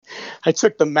I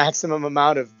took the maximum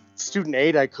amount of student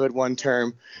aid I could one term.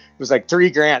 It was like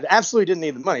 $3,000. Absolutely didn't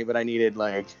need the money, but I needed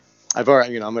I'm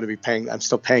going to be paying. I'm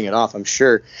still paying it off, I'm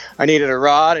sure. I needed a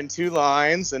rod and 2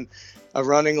 lines and a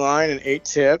running line and 8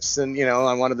 tips. And,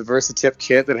 I wanted the VersaTip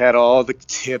kit that had all the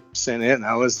tips in it. And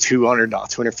that was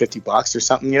 $250 or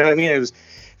something. You know what I mean? It was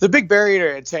a big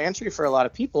barrier to entry for a lot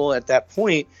of people at that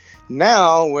point.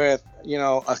 Now with,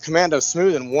 a Commando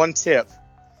Smooth and 1 tip,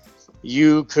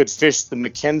 you could fish the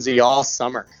Mackenzie all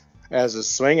summer as a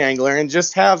swing angler and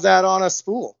just have that on a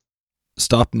spool.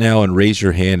 Stop now and raise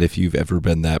your hand if you've ever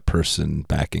been that person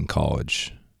back in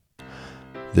college.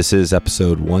 This is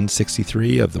episode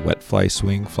 163 of the Wet Fly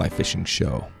Swing Fly Fishing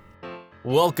Show.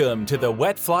 Welcome to the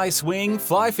Wet Fly Swing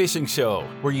Fly Fishing Show,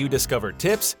 where you discover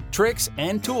tips, tricks,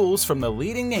 and tools from the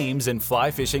leading names in fly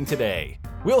fishing today.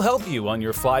 We'll help you on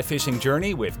your fly fishing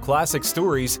journey with classic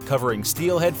stories covering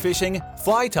steelhead fishing,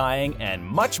 fly tying, and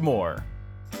much more.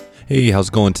 Hey, how's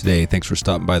it going today? Thanks for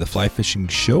stopping by the Fly Fishing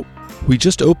Show. We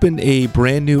just opened a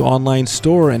brand new online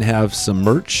store and have some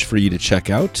merch for you to check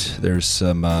out. There's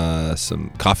some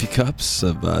coffee cups,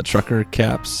 some trucker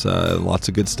caps, lots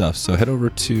of good stuff. So head over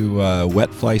to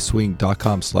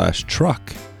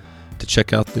wetflyswing.com/truck to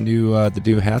check out the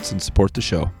new hats and support the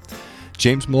show.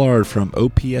 James Millard from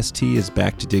OPST is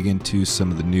back to dig into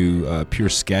some of the new pure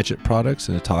Skagit products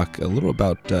and to talk a little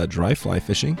about dry fly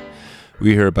fishing.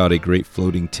 We hear about a great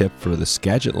floating tip for the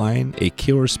Skagit line, a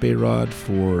killer spay rod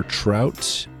for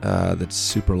trout that's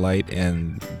super light,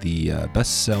 and the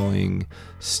best-selling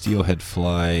steelhead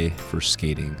fly for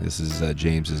skating. This is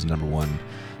James's number one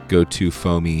go-to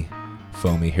foamy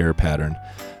hair pattern.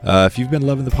 If you've been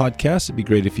loving the podcast, it'd be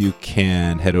great if you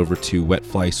can head over to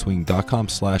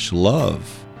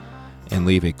wetflyswing.com/love and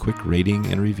leave a quick rating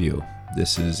and review.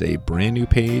 This is a brand new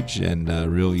page and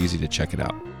real easy to check it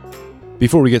out.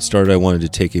 Before we get started, I wanted to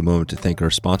take a moment to thank our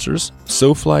sponsors.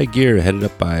 SoFly Gear, headed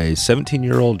up by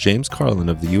 17-year-old James Carlin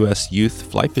of the U.S. Youth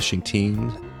Fly Fishing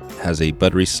Team, has a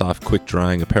buttery soft,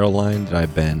 quick-drying apparel line that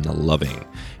I've been loving.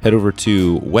 Head over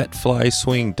to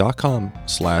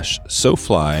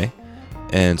wetflyswing.com/SoFly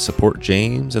and support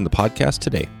James and the podcast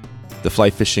today. The Fly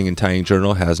Fishing and Tying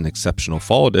Journal has an exceptional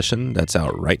fall edition that's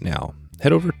out right now.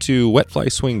 Head over to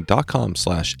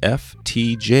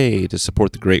wetflyswing.com/FTJ to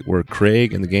support the great work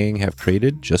Craig and the gang have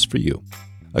created just for you.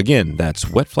 Again, that's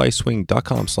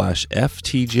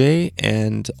wetflyswing.com/FTJ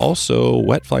and also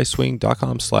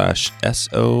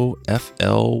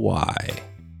wetflyswing.com/SOFLY.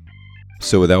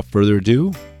 So without further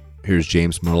ado, here's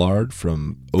James Millard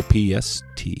from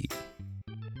OPST.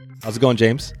 How's it going,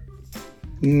 James?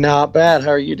 Not bad. How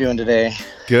are you doing today?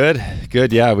 Good.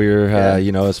 Yeah, we were,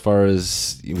 as far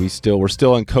as we're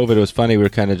still in COVID. It was funny. We were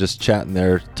kind of just chatting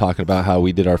there, talking about how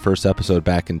we did our first episode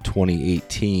back in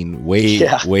 2018,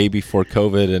 way before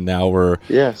COVID, and now we're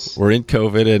in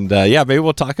COVID. And maybe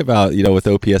we'll talk about with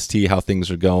OPST how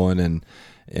things are going and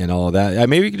all of that.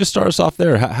 Maybe you can just start us off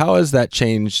there. How has that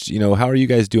changed? How are you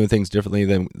guys doing things differently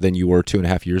than you were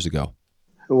 2.5 years ago?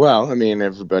 Well, I mean,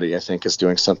 everybody, I think, is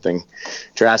doing something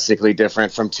drastically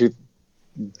different from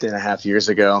 2.5 years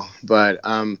ago. But,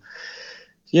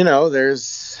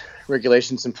 there's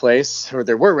regulations in place, or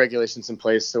there were regulations in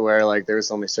place to where,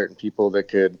 there's only certain people that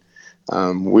could,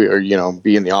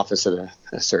 be in the office at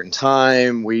a certain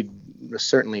time. We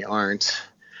certainly aren't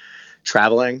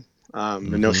traveling.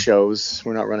 No shows.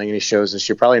 We're not running any shows this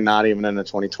year, probably not even in the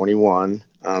 2021.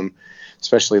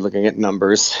 Especially looking at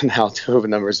numbers and how COVID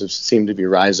numbers have seemed to be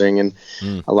rising in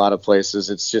a lot of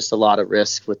places. It's just a lot of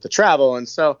risk with the travel. And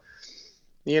so,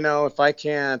 if I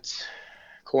can't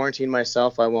quarantine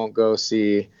myself, I won't go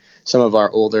see some of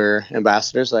our older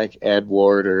ambassadors like Ed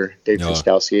Ward or Dave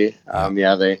Fiskowski.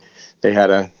 They had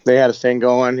a thing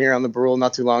going here on the Brule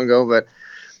not too long ago, but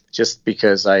just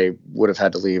because I would have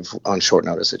had to leave on short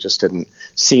notice, it just didn't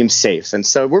seem safe. And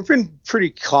so we've been pretty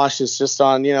cautious just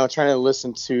on, trying to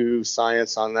listen to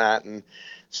science on that and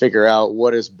figure out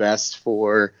what is best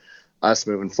for us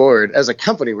moving forward. As a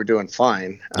company, we're doing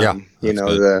fine. The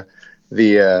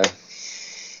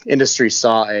industry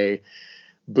saw a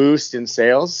boost in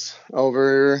sales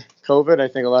over COVID. I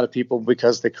think a lot of people,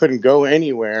 because they couldn't go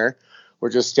anywhere, we're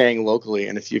just staying locally.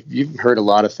 And if you've heard a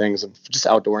lot of things of just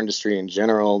outdoor industry in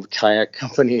general, the kayak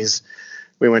companies,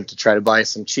 we went to try to buy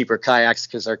some cheaper kayaks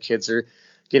because our kids are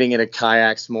getting into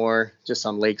kayaks more just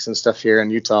on lakes and stuff here in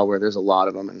Utah where there's a lot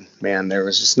of them. And man, there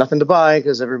was just nothing to buy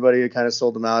because everybody had kind of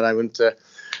sold them out. I went to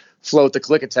float the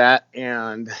Klickitat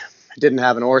and didn't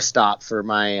have an oar stop for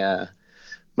my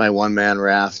my one-man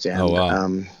raft.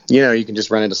 And, you can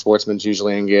just run into Sportsman's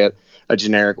usually and get a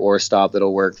generic oar stop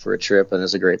that'll work for a trip and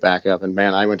is a great backup. And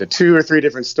man, I went to 2 or 3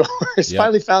 different stores.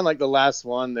 Finally found the last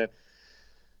one that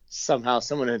somehow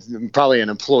someone had, probably an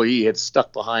employee, had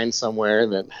stuck behind somewhere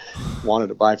that wanted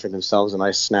to buy for themselves, and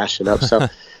I snatched it up. So,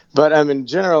 but in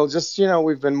general, just,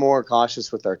 we've been more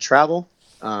cautious with our travel.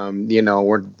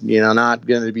 We're, not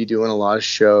going to be doing a lot of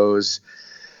shows.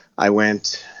 I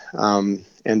went and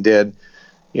did,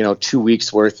 2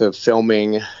 weeks worth of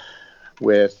filming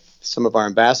with some of our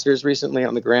ambassadors recently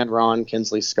on the Grand Ron,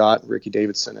 Kinsley Scott, Ricky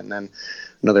Davidson, and then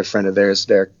another friend of theirs,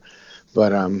 Derek.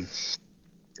 But,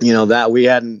 that we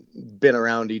hadn't been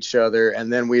around each other,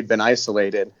 and then we'd been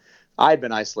isolated. I'd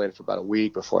been isolated for about a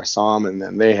week before I saw them, and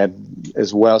then they had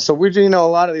as well. So we're doing, a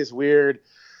lot of these weird,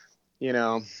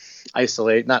 not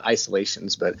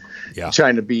isolations, but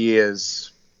trying to be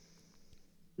as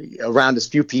around as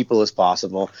few people as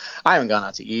possible. I haven't gone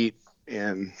out to eat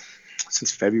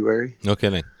since February. No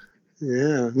kidding.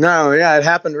 Yeah. It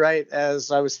happened right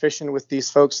as I was fishing with these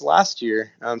folks last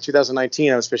year.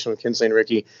 2019, I was fishing with Kinsley and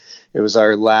Ricky. It was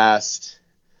our last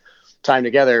time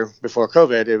together before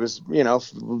COVID. It was,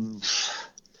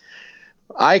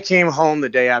 I came home the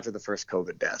day after the first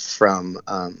COVID death from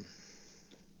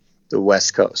the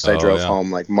West Coast. I drove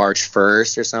home like March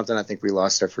 1st or something. I think we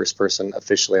lost our first person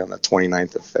officially on the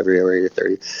 29th of February or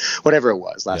 30, whatever it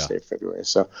was, last day of February.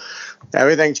 So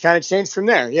everything kind of changed from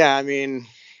there. Yeah, I mean,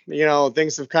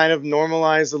 things have kind of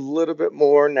normalized a little bit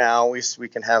more now. We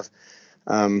can have.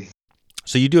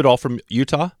 So you do it all from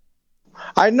Utah?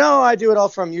 I know I do it all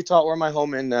from Utah or my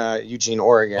home in Eugene,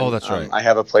 Oregon. Oh, that's right. I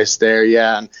have a place there,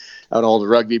 and an old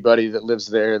rugby buddy that lives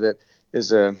there that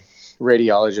is a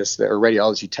radiologist or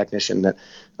radiology technician that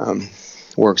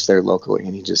works there locally,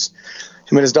 and him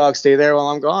and his dog stay there while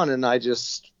I'm gone, and I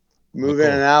just move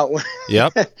in and out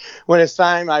when it's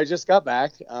time. I just got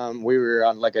back. We were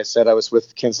on, like I said, I was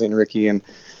with Kinsley and Ricky and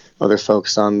other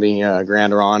folks on the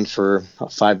Grand Ron for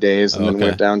 5 days, and then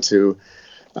went down to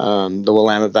the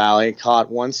Willamette Valley, caught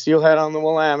one steelhead on the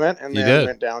Willamette, and then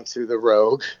went down to the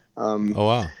Rogue.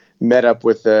 Met up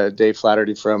with Dave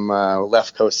Flaherty from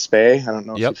Left Coast Spay. I don't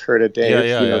know if you've heard of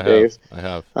Dave. Dave. I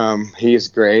have. He's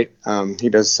great. He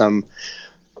does some,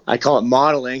 I call it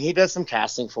modeling. He does some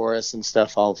casting for us and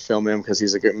stuff. I'll film him because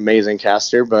he's an amazing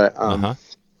caster. But I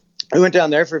went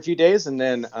down there for a few days, and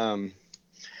then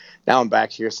now I'm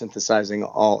back here synthesizing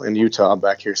all in Utah. I'm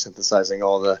back here synthesizing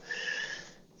all the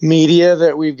media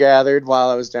that we've gathered while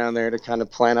I was down there to kind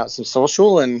of plan out some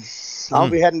social, and I'll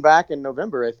be heading back in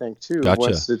November, I think, too. Gotcha.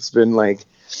 Once it's been like,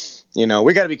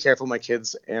 we got to be careful. My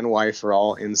kids and wife are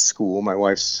all in school. My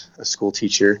wife's a school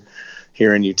teacher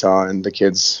here in Utah, and the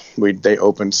kids, they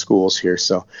opened schools here.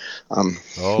 So,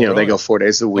 really? They go 4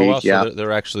 days a week. Oh, wow.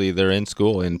 So they're in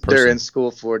school in person. They're in school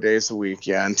 4 days a week.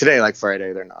 Yeah. And today, like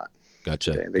Friday, they're not.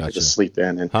 Gotcha. They could just sleep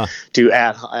in and do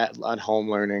at home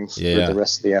learning for the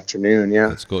rest of the afternoon. Yeah,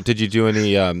 that's cool. Did you do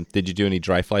any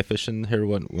dry fly fishing here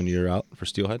when you were out for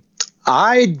steelhead?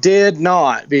 I did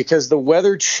not, because the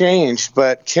weather changed.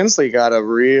 But Kinsley got a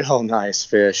real nice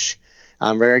fish.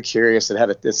 I'm very curious. It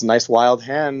had this nice wild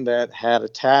hen that had a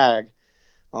tag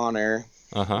on her.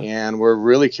 And we're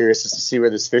really curious to see where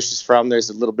this fish is from.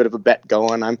 There's a little bit of a bet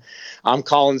going. I'm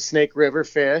calling Snake River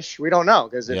fish. We don't know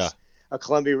because it's a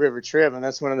Columbia River trip, and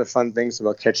that's one of the fun things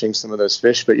about catching some of those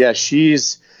fish. But yeah,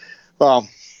 she's an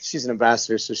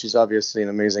ambassador, so she's obviously an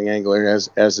amazing angler,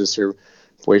 as is her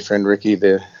boyfriend Ricky,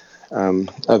 the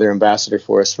other ambassador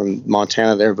for us from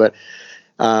Montana there. But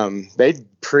they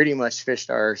pretty much fished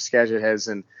our Skagit heads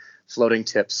and floating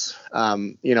tips,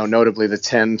 notably the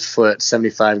 10-foot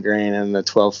 75 grain and the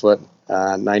 12-foot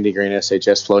 90 grain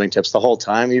SHS floating tips the whole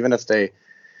time. Even if they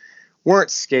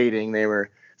weren't skating, they were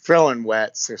throwing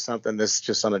wets or something. This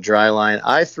just on a dry line.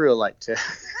 I threw a light tip.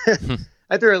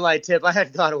 I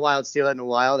had caught a wild steelhead in a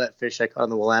while. That fish I caught on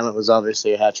the Willamette was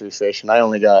obviously a hatchery fish, and I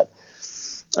only got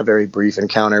a very brief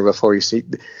encounter before he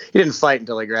didn't fight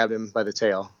until I grabbed him by the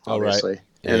tail, obviously. Right.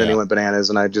 And then he went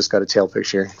bananas, and I just got a tail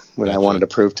picture when I wanted to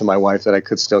prove to my wife that I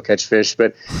could still catch fish.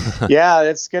 But yeah,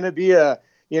 it's going to be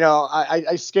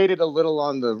I skated a little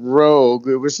on the Rogue.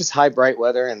 It was just high, bright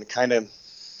weather and kind of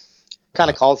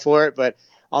called for it. But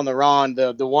on the Ron,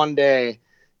 the one day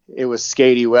it was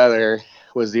skatey weather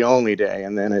was the only day.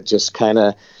 And then it just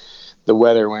the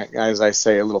weather went, as I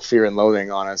say, a little fear and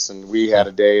loathing on us. And we had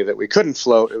a day that we couldn't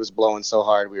float. It was blowing so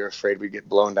hard. We were afraid we'd get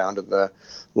blown down to the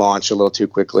launch a little too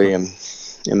quickly and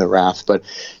in the raft. But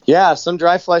yeah, some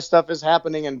dry fly stuff is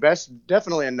happening, and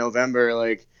definitely in November.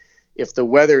 Like, if the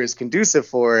weather is conducive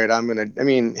for it,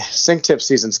 sink tip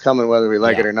season's coming whether we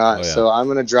like it or not. So I'm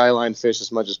going to dry line fish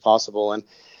as much as possible. And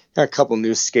got a couple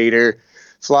new skater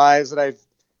flies that I've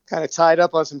kind of tied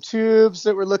up on some tubes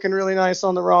that were looking really nice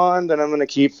on the Ron that I'm going to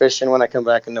keep fishing when I come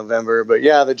back in November. But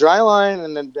yeah, the dry line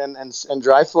and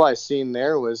dry fly scene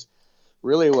there was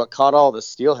really what caught all the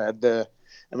steelhead.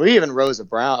 And we even rose a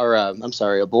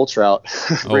bull trout.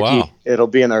 Oh, Ricky, wow. it'll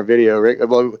be in our video.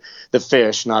 Well, the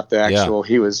fish, not the actual.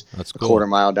 He was That's a cool. quarter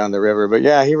mile down the river, but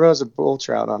yeah, he rose a bull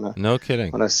trout on No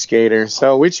kidding. a skater.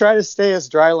 So we try to stay as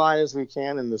dry line as we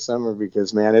can in the summer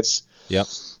because, man, it's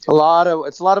a lot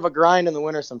of a grind in the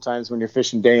winter sometimes when you're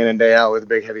fishing day in and day out with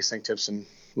big heavy sink tips and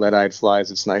lead-eyed flies.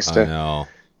 It's nice to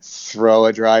throw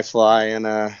a dry fly and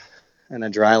a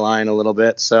dry line a little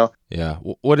bit. So yeah,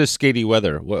 what is skatey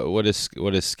weather? What is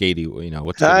skatey?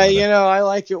 What's good weather? I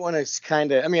like it when it's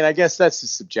kind of. I mean, I guess that's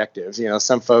just subjective.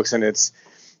 Some folks, and it's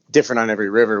different on every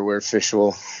river where fish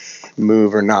will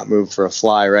move or not move for a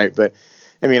fly, right? But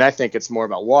I mean, I think it's more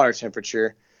about water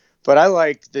temperature. But I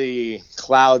like the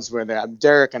clouds where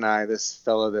Derek and I, this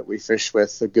fellow that we fish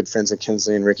with, the good friends of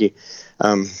Kinsley and Ricky,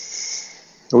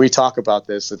 we talk about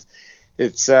this.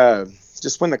 It's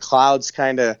just when the clouds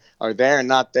kind of are there and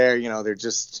not there, they're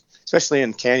just, especially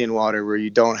in canyon water where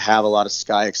you don't have a lot of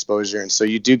sky exposure. And so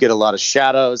you do get a lot of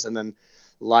shadows and then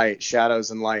shadows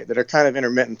and light that are kind of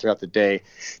intermittent throughout the day.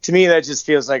 To me, that just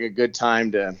feels like a good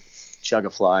time to chug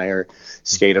a fly or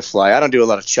skate a fly. I don't do a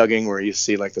lot of chugging where you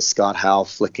see like the Scott Howell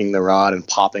flicking the rod and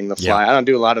popping the fly. I don't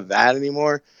do a lot of that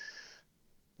anymore.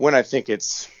 When I think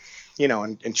it's, in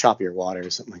choppier water or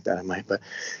something like that, I might. But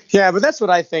yeah, but that's what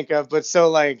I think of. But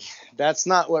so like, that's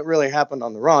not what really happened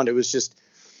on the Ronde. It was just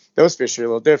those fish are a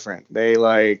little different. They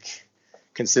like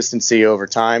consistency over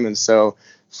time. And so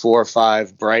 4 or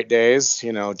 5 bright days,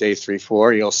 day 3,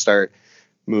 4, you'll start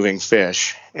moving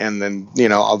fish. And then,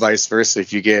 vice versa.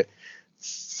 If you get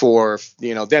 4,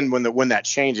 then when that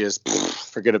changes,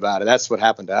 forget about it. That's what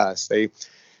happened to us.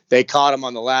 They caught them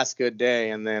on the last good day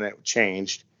and then it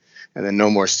changed. And then no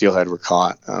more steelhead were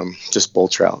caught, just bull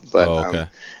trout. But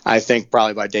I think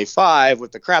probably by day 5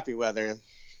 with the crappy weather,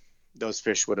 those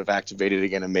fish would have activated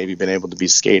again and maybe been able to be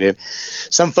skated.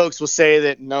 Some folks will say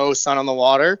that no sun on the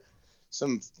water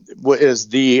is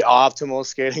the optimal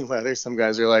skating weather. Some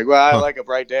guys are like, well, I like a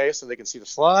bright day so they can see the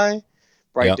fly.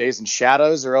 Bright days and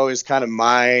shadows are always kind of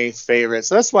my favorite.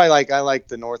 So that's why I like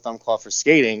the North Umpqua for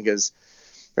skating because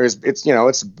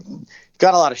it's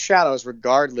got a lot of shadows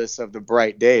regardless of the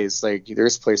bright days. Like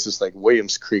there's places like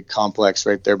Williams Creek Complex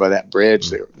right there by that bridge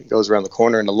that goes around the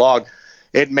corner in the log.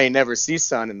 It may never see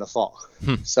sun in the fall.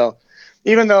 So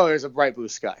even though there's a bright blue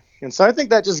sky. And so I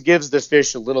think that just gives the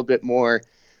fish a little bit more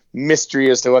mystery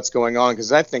as to what's going on.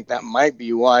 Cause I think that might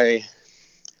be why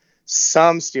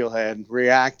some steelhead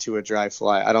react to a dry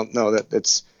fly. I don't know that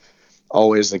it's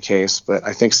always the case, but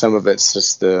I think some of it's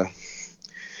just the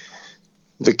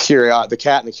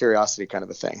cat and the curiosity kind of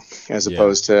a thing, as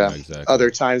opposed to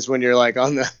other times when you're like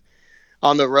on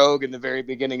the rogue in the very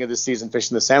beginning of the season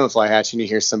fishing the salmon fly hatch and you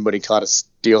hear somebody caught a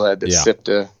steelhead that sipped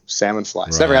a salmon fly.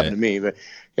 It's never happened to me, but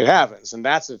it happens. And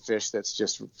that's a fish that's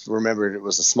just remembered it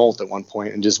was a smolt at one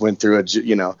point and just went through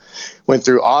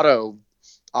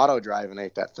auto drive and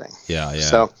ate that thing.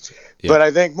 So, but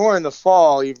I think more in the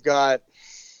fall, you've got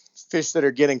fish that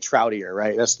are getting troutier,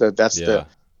 right? That's the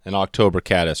an October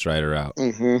caddis rider out.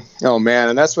 Mm-hmm. Oh man.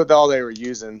 And that's what all they were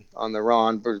using on the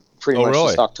Ron, pretty much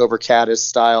just October caddis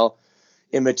style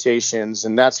imitations.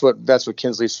 And that's what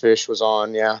Kinsley's fish was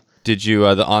on. Yeah. Did you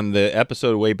on the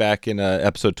episode way back in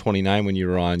episode 29 when you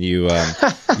were on, you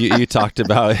talked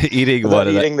about eating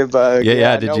the bug?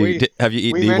 Yeah. Have you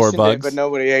eaten any more bugs? It, but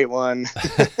nobody ate one.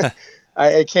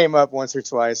 It came up once or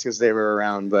twice because they were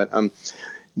around, but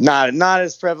not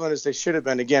as prevalent as they should have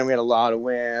been. Again, we had a lot of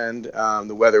wind.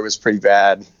 The weather was pretty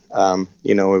bad.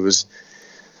 It was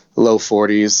low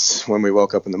 40s when we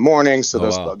woke up in the morning. So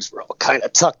those bugs were all kind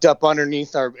of tucked up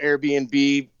underneath our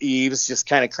Airbnb eaves, just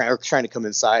kind of trying to come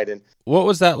inside. And what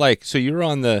was that like? So you're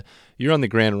on the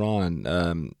Grand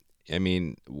Ron. I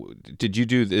mean,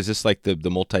 is this like the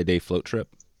multi-day float trip?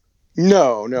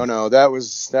 No. That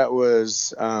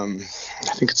was, I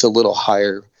think it's a little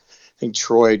higher. I think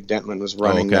Troy Dentman was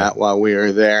running that while we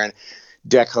were there. And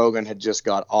Deck Hogan had just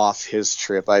got off his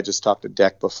trip. I just talked to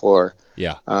Deck before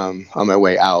on my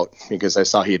way out because I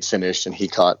saw he had finished and he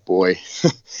caught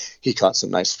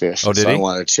some nice fish. Oh, did he? I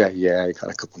wanted to check. Yeah, he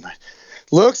caught a couple nice.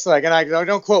 Looks like, and I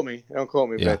don't quote me,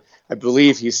 but I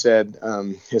believe he said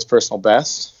his personal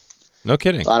best. No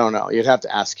kidding. I don't know. You'd have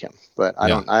to ask him, but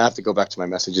I have to go back to my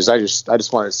messages. I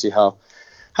just wanted to see how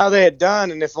they had done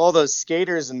and if all those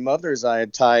skaters and mothers I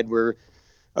had tied were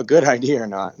a good idea or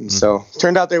not. And so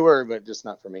turned out they were, but just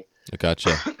not for me.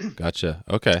 Gotcha.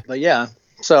 Okay. But yeah,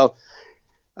 so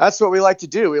that's what we like to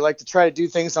do. We like to try to do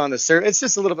things on the surface. It's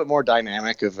just a little bit more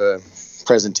dynamic of a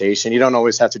presentation. You don't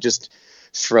always have to just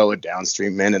throw a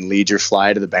downstream in and lead your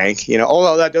fly to the bank,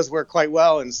 although that does work quite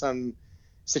well in some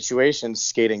situations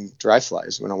skating dry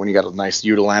flies. When you got a nice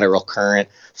unilateral current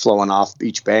flowing off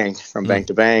each bank from bank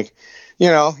to bank,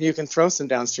 you can throw some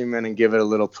downstream in and give it a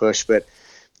little push. But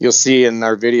you'll see in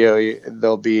our video,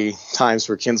 there'll be times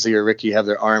where Kinsley or Ricky have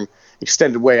their arm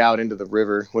extended way out into the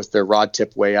river with their rod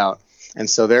tip way out. And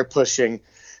so they're pushing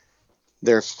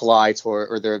their fly toward,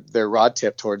 or their rod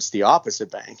tip towards the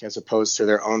opposite bank, as opposed to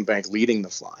their own bank leading the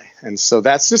fly. And so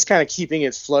that's just kind of keeping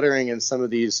it fluttering in some of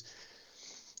these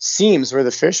seams where the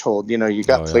fish hold. You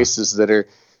got places that are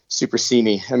super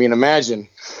seamy. I mean, imagine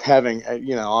having, I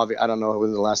don't know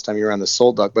when the last time you were on the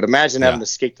Soul Duck, but imagine having to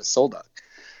skate the Soul Duck,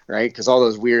 right? Because all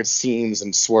those weird seams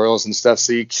and swirls and stuff.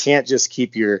 So you can't just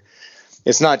keep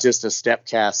it's not just a step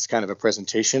cast kind of a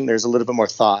presentation. There's a little bit more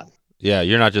thought. Yeah,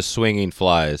 you're not just swinging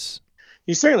flies.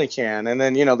 You certainly can. And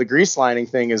then, the grease lining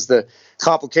thing is the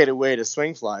complicated way to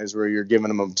swing flies, where you're giving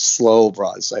them a slow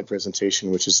broadside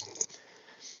presentation, which is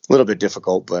a little bit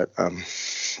difficult. But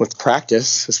with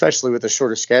practice, especially with a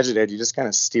shorter Skagit head, you just kind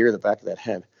of steer the back of that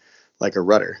head like a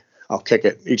rudder. I'll kick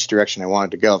it each direction I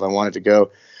want it to go. If I want it to go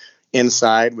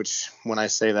inside, which when I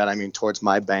say that, I mean towards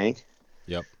my bank.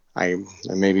 Yep.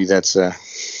 Maybe that's a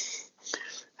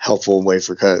helpful way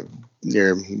for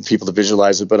your people to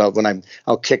visualize it, but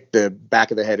I'll kick the back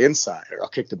of the head inside, or I'll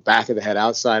kick the back of the head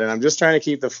outside, and I'm just trying to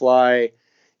keep the fly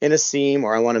in a seam,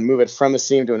 or I want to move it from a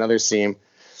seam to another seam.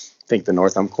 Think the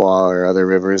North Umpqua or other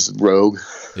rivers, Rogue,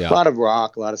 a lot of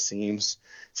rock, a lot of seams.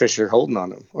 Fish are holding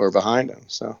on them or behind them.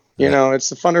 So,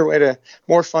 it's a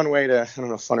more fun way to, I don't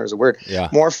know if funner is a word. Yeah.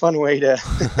 More fun way to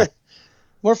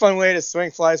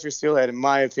swing flies for steelhead, in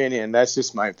my opinion. That's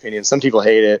just my opinion. Some people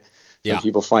hate it. Some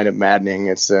people find it maddening.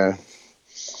 It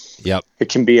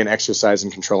can be an exercise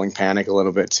in controlling panic a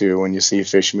little bit too. When you see a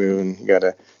fish move and you got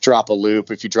to drop a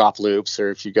loop, if you drop loops, or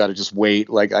if you got to just wait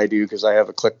like I do, because I have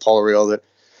a click pull reel that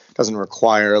doesn't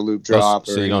require a loop drop.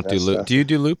 So you don't do loops? Do you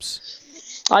do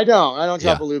loops? I don't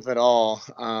drop a loop at all.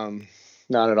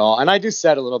 Not at all. And I do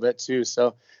set a little bit too.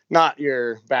 So not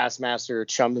your Bassmaster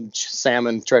chum and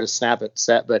salmon try to snap it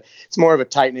set, but it's more of a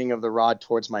tightening of the rod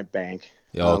towards my bank,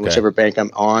 whichever bank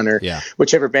I'm on, or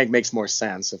whichever bank makes more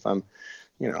sense. If I'm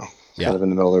kind of in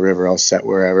the middle of the river, I'll set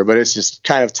wherever. But it's just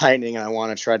kind of tightening, and I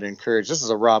want to try to encourage. This is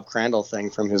a Rob Crandall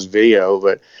thing from his video,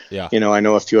 but I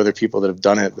know a few other people that have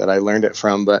done it that I learned it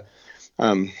from. But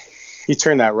you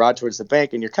turn that rod towards the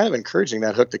bank, and you're kind of encouraging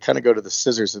that hook to kind of go to the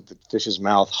scissors at the fish's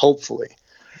mouth, hopefully,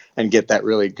 and get that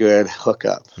really good hook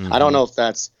up. I don't know if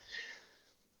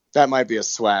that might be a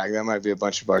swag. That might be a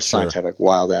bunch of our scientific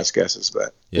wild ass guesses,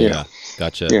 but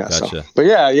gotcha. So, but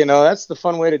that's the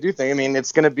fun way to do things. I mean,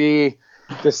 it's going to be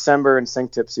December and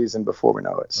sink tip season before we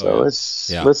know it. So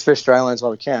let's fish dry lines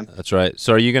while we can. That's right.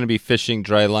 So are you going to be fishing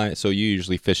dry line? So you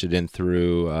usually fish it in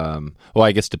through,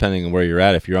 I guess depending on where you're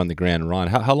at, if you're on the Grand Ronde,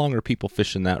 how long are people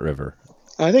fishing that river?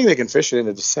 I think they can fish it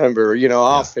into December.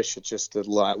 I'll fish it just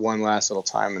one last little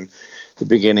time in the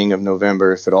beginning of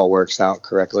November if it all works out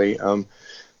correctly.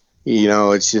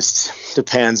 It just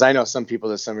depends. I know some people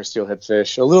that summer steelhead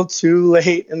fish a little too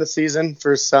late in the season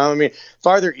for some. I mean,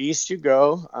 farther east you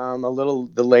go,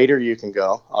 the later you can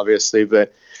go, obviously.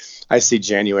 But I see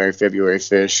January, February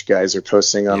fish. Guys are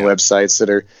posting on websites that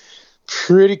are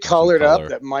pretty colored up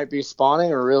that might be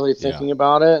spawning or really thinking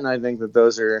about it. And I think that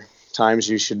those are times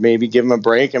you should maybe give them a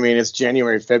break. I mean, it's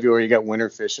January, February. You got winter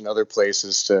fish in other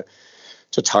places to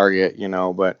target,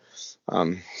 but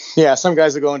some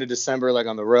guys are going to December, like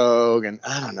on the Rogue, and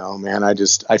I don't know, man.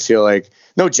 I feel like,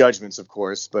 no judgments, of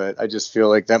course, but I just feel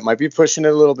like that might be pushing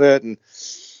it a little bit. And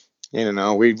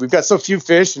we've got so few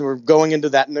fish, and we're going into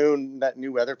that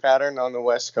new weather pattern on the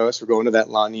West Coast. We're going to that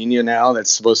La Nina now. That's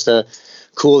supposed to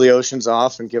cool the oceans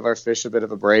off and give our fish a bit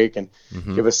of a break and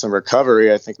give us some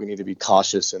recovery. I think we need to be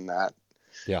cautious in that.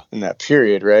 In that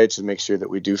period, right, to make sure that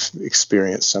we do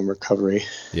experience some recovery.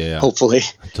 Hopefully.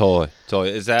 Totally.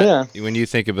 Is that when you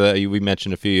think about? We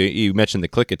mentioned you mentioned the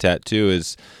Klickitat too.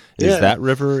 Is that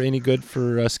river any good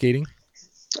for skating?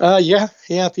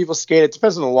 People skate. It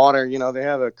depends on the water. They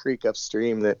have a creek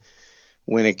upstream that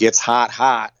when it gets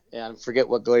hot, and I forget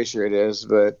what glacier it is,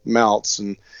 but melts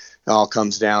and it all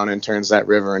comes down and turns that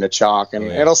river into chalk, and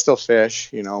it'll still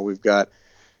fish. We've got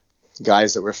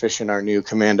guys that were fishing our new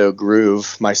Commando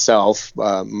Groove, myself,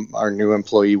 our new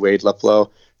employee Wade Leplow,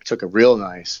 took a real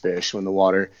nice fish when the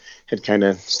water had kind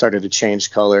of started to change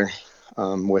color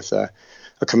with a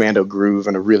Commando Groove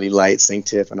and a really light sink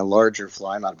tip and a larger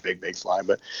fly, not a big fly,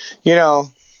 but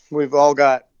we've all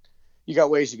got, you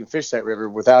got ways you can fish that river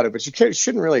without it, but you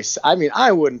shouldn't really,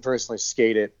 I wouldn't personally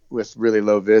skate it with really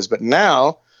low viz, but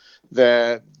now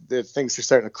the things are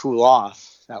starting to cool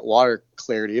off, that water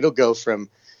clarity, it'll go from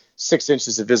 6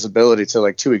 inches of visibility to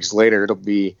like 2 weeks later, it'll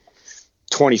be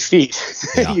 20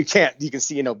 feet. Yeah. You can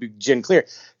see, be gin clear.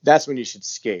 That's when you should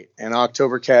skate. And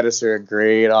October caddis are a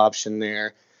great option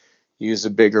there. Use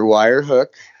a bigger wire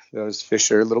hook. Those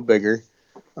fish are a little bigger.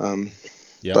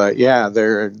 But yeah,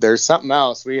 there's something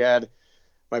else. We had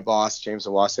my boss, James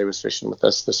Awase, was fishing with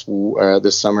us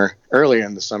this summer, earlier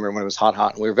in the summer when it was hot.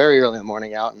 And we were very early in the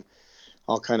morning out and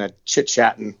all kind of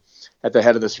chit-chatting at the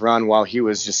head of this run while he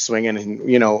was just swinging.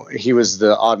 And, he was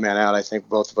the odd man out. I think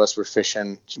both of us were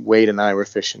fishing. Wade and I were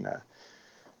fishing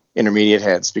intermediate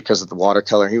heads because of the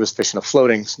watercolor. He was fishing a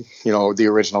floating, the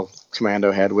original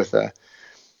commando head with I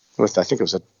think it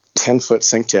was a 10-foot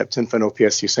sink tip, 10-foot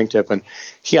OPSU sink tip. And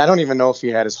I don't even know if he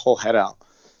had his whole head out.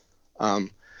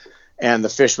 And the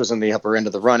fish was in the upper end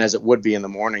of the run, as it would be in the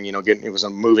morning, it was a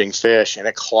moving fish, and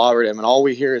it clobbered him. And all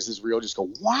we hear is his reel just go,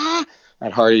 wah!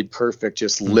 That Hardy Perfect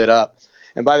just lit up.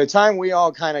 And by the time we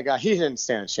all kind of he didn't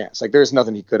stand a chance. Like, there's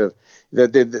nothing he could have.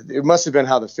 It must have been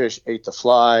how the fish ate the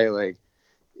fly. Like,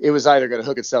 it was either going to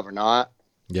hook itself or not.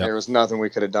 Yep. There was nothing we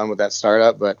could have done with that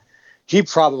startup. But he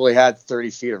probably had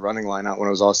 30 feet of running line out when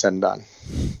it was all said and done.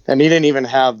 And he didn't even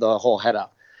have the whole head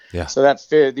out. Yeah. So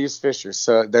these fish are,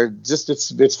 so they're just,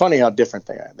 it's funny how different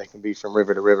they can be from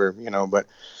river to river, but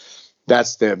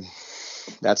that's the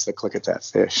click at that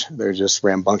fish. They're just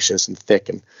rambunctious and thick.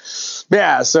 And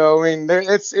yeah, so, I mean,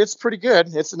 it's pretty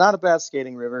good. It's not a bad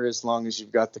skating river as long as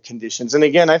you've got the conditions. And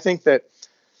again, I think that,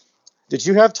 did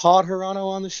you have Todd Hirano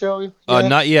on the show?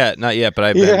 Not yet, but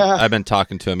I've been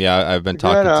talking to him. Yeah, I've been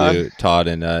talking to Todd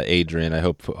and Adrian. I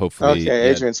hopefully. Okay,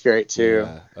 Adrian's great too.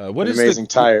 Yeah. What is amazing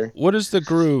tire? What is the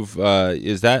groove?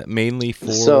 Is that mainly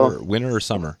for winter or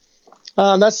summer?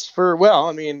 That's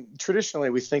traditionally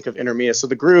we think of intermediate. So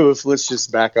the groove, let's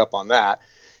just back up on that,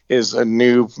 is a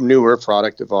newer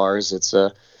product of ours. It's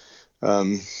a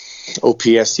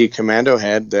OPST commando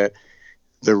head that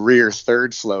the rear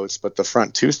third floats, but the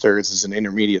front 2/3 is an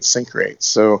intermediate sink rate.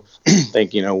 So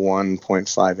think,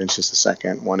 1.5 inches a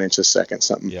second, 1 inch a second,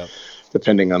 something,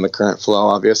 depending on the current flow,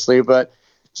 obviously. But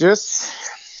just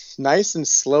nice and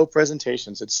slow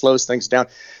presentations. It slows things down.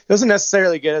 Doesn't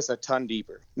necessarily get us a ton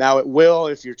deeper. Now, it will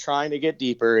if you're trying to get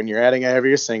deeper and you're adding a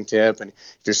heavier sink tip, and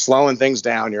if you're slowing things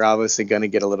down, you're obviously going to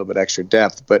get a little bit extra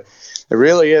depth. But it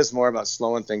really is more about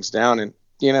slowing things down. And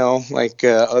like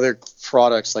other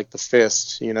products like the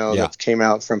Fist, that came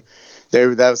out from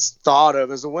there, that was thought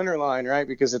of as a winter line, right?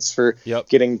 Because it's for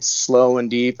getting slow and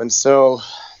deep. And so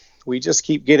we just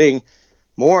keep getting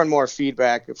more and more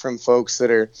feedback from folks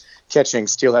that are catching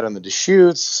steelhead on the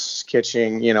Deschutes,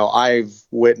 catching, I've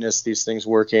witnessed these things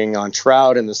working on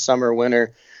trout in the summer,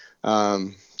 winter.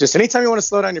 Just anytime you want to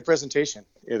slow down your presentation,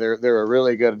 they're a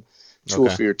really good tool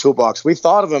for your toolbox. We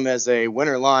thought of them as a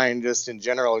winter line just in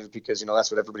general, because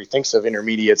that's what everybody thinks of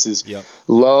intermediates is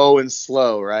low and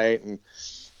slow, right? And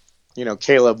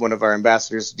Caleb, one of our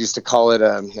ambassadors, used to call it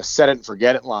a set it and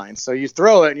forget it line. So you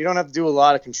throw it and you don't have to do a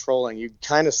lot of controlling. You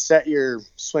kind of set your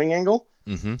swing angle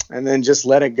and then just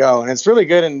let it go. And it's really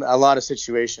good in a lot of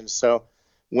situations. So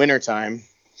wintertime,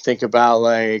 think about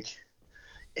like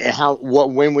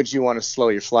when would you want to slow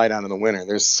your fly down in the winter?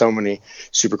 There's so many: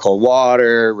 super cold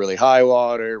water, really high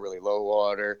water, really low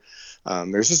water.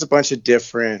 There's just a bunch of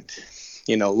different,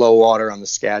 low water on the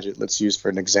Skagit. Let's use for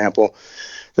an example.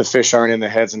 The fish aren't in the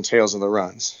heads and tails of the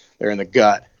runs. They're in the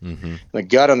gut. The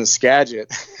gut on the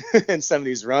Skagit in some of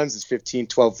these runs is 15,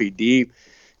 12 feet deep,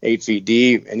 8 feet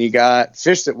deep. And you got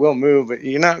fish that will move, but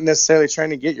you're not necessarily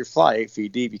trying to get your fly 8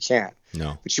 feet deep. You can't.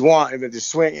 No. But you want,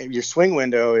 your swing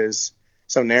window is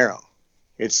so narrow.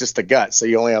 It's just the gut. So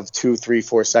you only have 2, 3,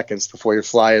 4 seconds before your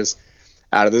fly is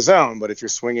out of the zone. But if you're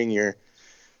swinging your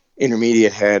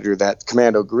intermediate head or that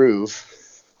commando groove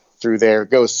through there, it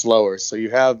goes slower. So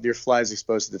you have your flies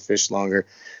exposed to the fish longer.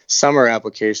 Summer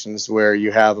applications where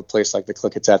you have a place like the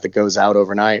Klickitat that goes out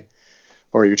overnight,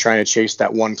 or you're trying to chase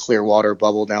that one clear water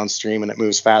bubble downstream and it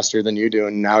moves faster than you do,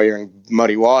 and now you're in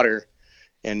muddy water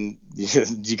and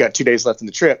you got 2 days left in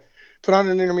the trip. Put on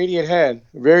an intermediate head,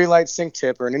 very light sink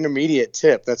tip or an intermediate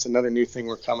tip. That's another new thing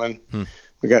we're coming.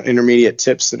 We got intermediate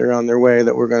tips that are on their way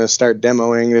that we're going to start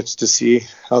demoing. It's to see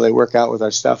how they work out with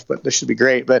our stuff, but this should be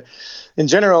great. But in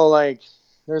general, like,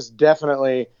 there's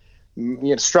definitely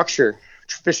structure,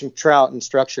 fishing trout and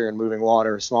structure and moving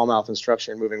water, smallmouth and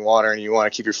structure and moving water, and you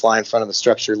want to keep your fly in front of the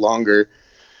structure longer.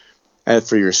 And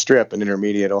for your strip, an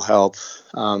intermediate will help.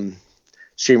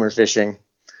 Streamer fishing,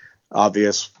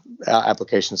 obvious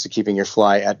applications to keeping your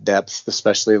fly at depth,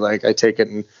 especially like I take it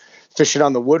and fish it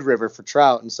on the Wood River for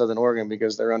trout in Southern Oregon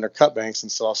because they're under cut banks.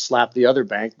 And so I'll slap the other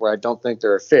bank where I don't think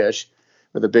there are fish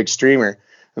with a big streamer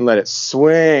and let it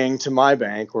swing to my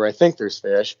bank where I think there's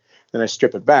fish. Then I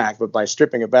strip it back. But by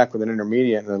stripping it back with an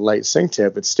intermediate and a light sink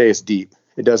tip, it stays deep.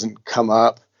 it doesn't come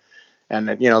up. And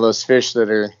those fish that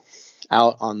are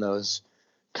out on those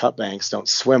cut banks don't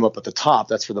swim up at the top.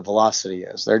 That's where the velocity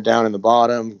is. They're down in the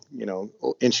bottom,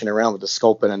 inching around with the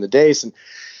sculpin and the dace, and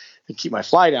keep my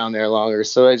fly down there longer.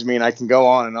 So I can go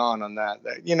on and on that.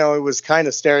 It was kind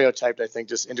of stereotyped, I think,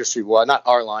 just industry wide, not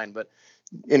our line, but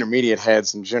intermediate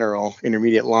heads in general,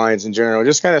 intermediate lines in general,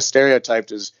 just kind of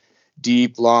stereotyped as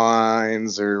deep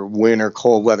lines or winter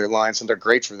cold weather lines. And they're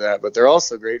great for that, but they're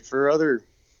also great for other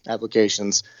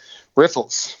applications.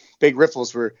 Riffles, big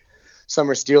riffles, where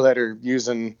summer steelhead are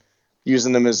using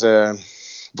them as a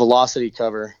velocity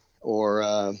cover or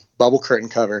a bubble curtain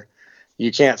cover.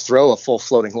 You can't throw a full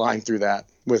floating line through that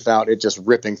without it just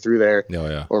ripping through there. Oh,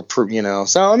 yeah. Or,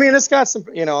 so, it's got some,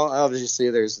 obviously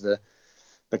there's the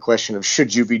question of,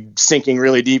 should you be sinking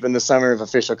really deep in the summer if a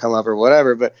fish will come up or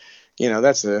whatever? But,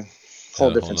 that's a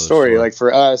whole different story. Like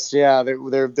for us,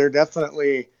 they're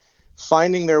definitely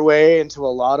finding their way into a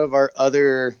lot of our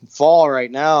other fall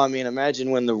right now.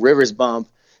 Imagine when the rivers bump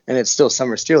and it's still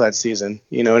summer steelhead season.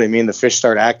 You know what I mean? The fish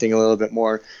start acting a little bit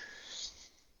more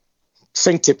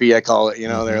sink tippy, I call it.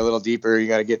 They're a little deeper. You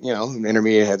got to get,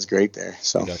 intermediate head's great there.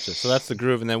 So gotcha. So that's the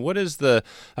groove. And then what is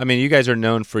you guys are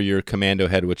known for your commando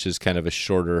head, which is kind of a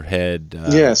shorter head.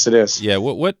 Yes, it is. Yeah.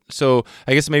 So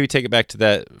I guess maybe take it back to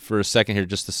that for a second here,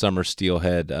 just the summer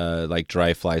steelhead, like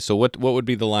dry fly. So what would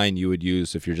be the line you would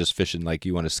use if you're just fishing like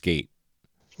you want to skate?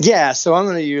 Yeah. So I'm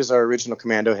going to use our original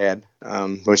commando head,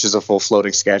 which is a full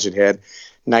floating Skagit head,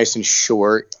 nice and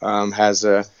short, has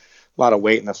a lot of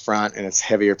weight in the front, and it's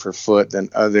heavier per foot than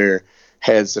other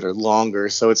heads that are longer.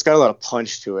 So it's got a lot of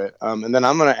punch to it. And then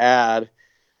I'm going to add,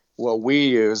 what we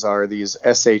use are these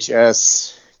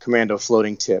SHS commando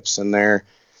floating tips, and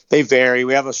they vary.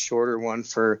 We have a shorter one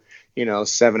for,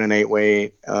 7 and 8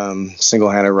 weight,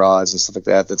 single-handed rods and stuff like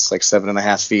that. That's like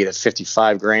 7.5 feet at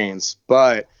 55 grains.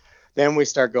 But then we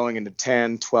start going into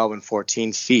 10, 12, and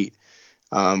 14 feet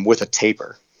with a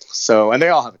taper. So, and they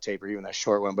all have a taper, even that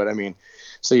short one. But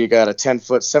so you got a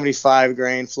 10-foot 75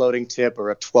 grain floating tip, or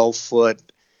a 12-foot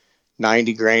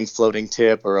 90 grain floating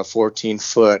tip, or a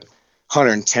 14-foot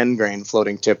 110 grain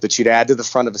floating tip that you'd add to the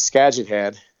front of a Skagit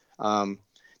head. They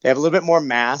have a little bit more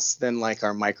mass than like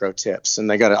our micro tips, and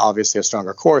they got obviously a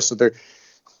stronger core. So they're,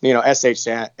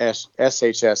 SHS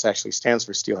actually stands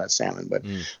for steelhead salmon. But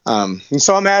and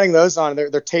so I'm adding those on. They're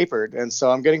tapered, and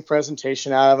so I'm getting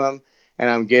presentation out of them,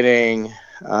 and I'm getting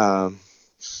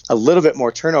a little bit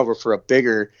more turnover for a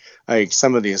bigger, like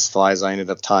some of these flies I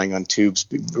ended up tying on tubes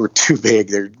were too big.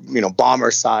 They're, bomber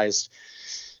sized.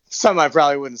 Some I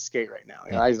probably wouldn't skate right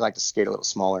now. I like to skate a little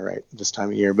smaller right this time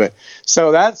of year. But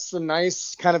so that's a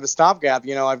nice kind of a stopgap.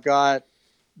 I've got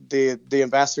the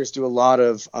ambassadors do a lot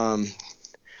of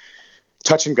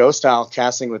touch and go style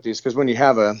casting with these, because when you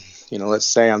have a, let's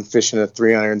say I'm fishing a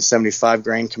 375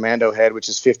 grain commando head, which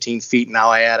is 15 feet. Now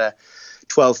I add a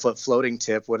 12-foot floating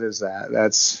tip. What is that?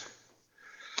 That's,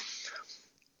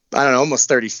 I don't know, almost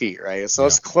 30 feet, right? So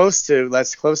it's close to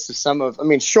some of,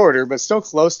 shorter, but still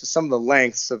close to some of the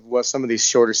lengths of what some of these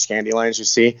shorter Scandi lines you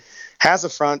see. Has a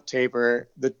front taper.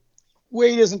 The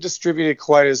weight isn't distributed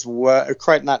quite as well,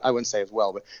 I wouldn't say as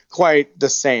well, but quite the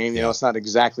same. It's not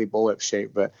exactly bullet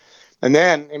shape, but, and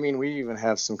then, we even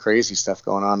have some crazy stuff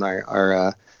going on.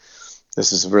 Our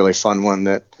this is a really fun one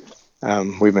that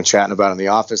we've been chatting about in the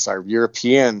office. Our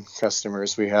European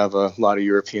customers, we have a lot of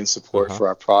European support for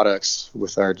our products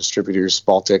with our distributors,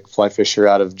 Baltic Fly Fisher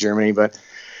out of Germany. But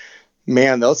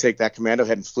man, they'll take that commando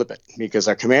head and flip it, because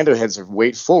our commando heads are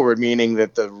weight forward, meaning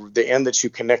that the end that you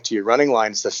connect to your running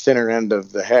line is the thinner end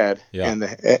of the head, and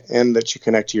the end that you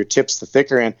connect to your tips, the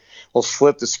thicker end. We'll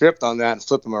flip the script on that and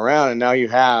flip them around, and now you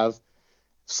have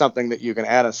something that you can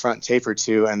add a front taper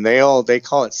to, and they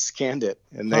call it Scandit,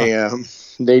 and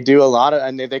they do a lot of,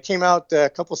 and they came out a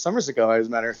couple summers ago, as a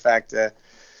matter of fact.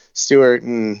 Stuart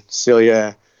and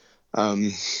Celia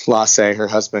Lasse, her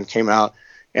husband, came out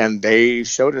and they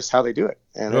showed us how they do it,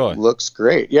 and it looks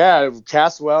great. Yeah, it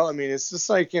casts well. It's just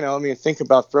like, think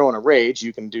about throwing a rage.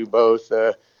 You can do both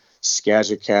a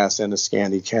Skagit cast and a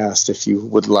Scandi cast if you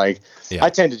would like. I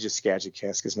tend to just Skagit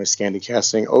cast, because my Scandi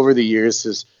casting over the years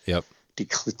has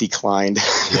declined.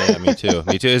 Yeah, me too.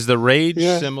 Is the rage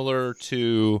similar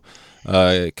to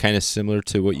kind of similar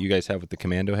to what you guys have with the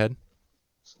commando head?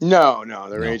 No,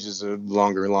 the Rage is a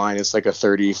longer line. It's like a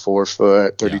 34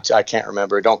 foot, 32. I can't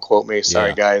remember. Don't quote me.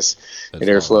 Sorry, guys. At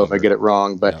Airflow if I get it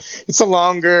wrong. But it's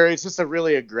just a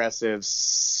really aggressive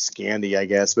Scandi, I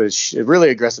guess. But it's a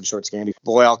really aggressive short Scandi.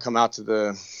 Boy, I'll come out to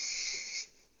the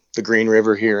Green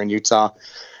River here in Utah,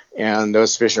 and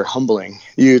those fish are humbling.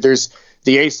 There's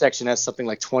The A section has something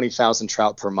like 20,000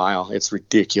 trout per mile. It's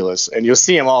ridiculous. And you'll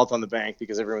see them all up on the bank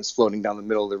because everyone's floating down the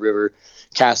middle of the river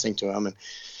casting to them. And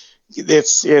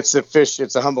it's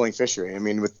a humbling fishery. I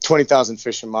mean, with 20,000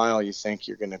 fish a mile, you think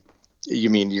you're going to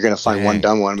find one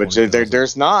dumb one, but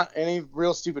there's not any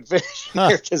real stupid fish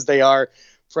here because they are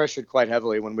pressured quite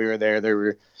heavily. When we were there,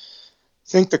 I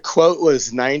think the quote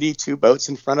was 92 boats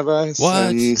in front of us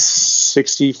and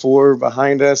 64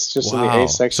 behind us, just in the A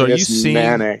section. So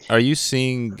are you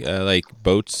seeing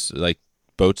boats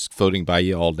floating by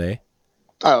you all day?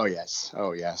 Oh yes.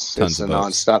 Tons It's of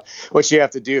nonstop. What you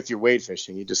have to do if you're wade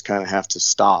fishing, you just kind of have to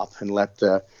stop and let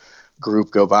the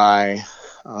group go by,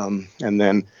 and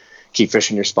then keep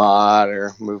fishing your spot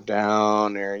or move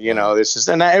down, or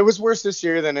it was worse this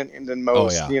year than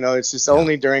most. It's just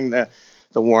only during the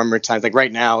warmer times. Like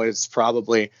right now, there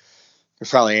probably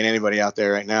ain't anybody out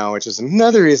there right now, which is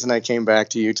another reason I came back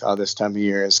to Utah this time of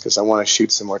year, is because I want to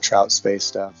shoot some more trout space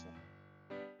stuff.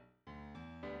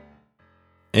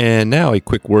 And now a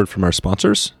quick word from our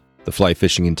sponsors. The Fly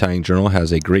Fishing and Tying Journal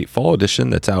has a great fall edition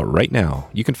that's out right now.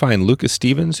 You can find Lucas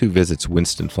Stevens, who visits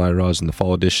Winston Fly Rods in the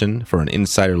fall edition, for an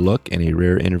insider look and a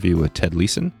rare interview with Ted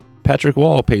Leeson. Patrick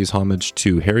Wall pays homage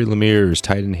to Harry Lemire's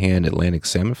tight-in-hand Atlantic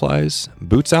salmon flies.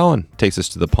 Boots Allen takes us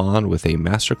to the pond with a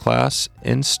masterclass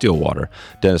in Stillwater.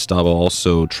 Dennis Dabo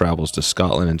also travels to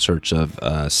Scotland in search of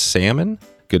salmon.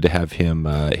 Good to have him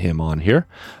on here.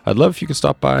 I'd love if you could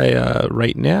stop by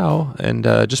right now and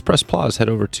just press pause. Head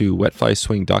over to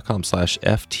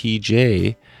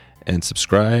wetflyswing.com/FTJ and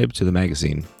subscribe to the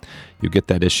magazine. You'll get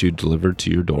that issue delivered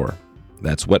to your door.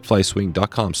 That's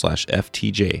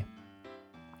wetflyswing.com/FTJ.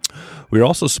 We're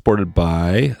also supported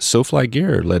by SoFly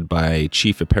Gear, led by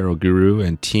Chief Apparel Guru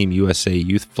and Team USA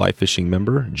Youth Fly Fishing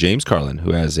member James Carlin,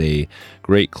 who has a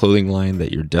great clothing line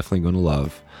that you're definitely going to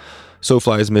love.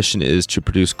 SoFly's mission is to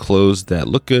produce clothes that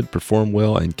look good, perform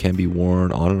well, and can be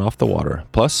worn on and off the water.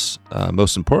 Plus,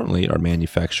 most importantly, are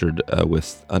manufactured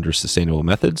under sustainable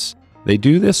methods. They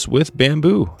do this with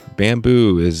bamboo.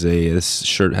 This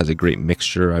shirt has a great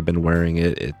mixture. I've been wearing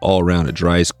it. All around, it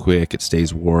dries quick. It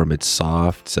stays warm. It's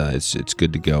soft. It's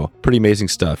good to go. Pretty amazing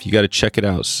stuff. You got to check it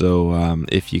out. So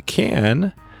if you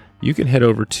can head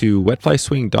over to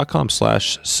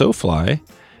wetflyswing.com/SoFly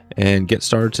and get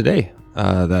started today.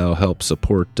 That'll help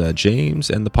support James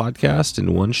and the podcast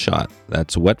in one shot.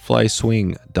 That's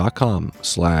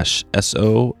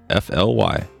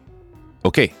wetflyswing.com/SOFLY.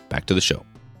 Okay, back to the show.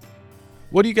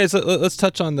 What do you guys, let's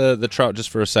touch on the trout just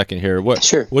for a second here.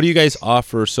 Sure. What do you guys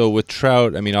offer? So with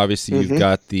trout, I mean, obviously you've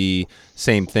got the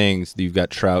same things. You've got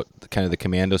trout, kind of the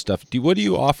commando stuff. What do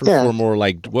you offer for more,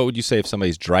 like, what would you say if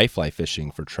somebody's dry fly fishing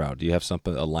for trout? Do you have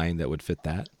a line that would fit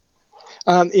that?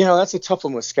 That's a tough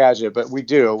one with Skagit, but we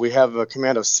do. We have a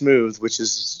Commando Smooth, which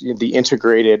is the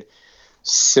integrated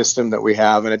system that we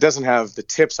have, and it doesn't have, the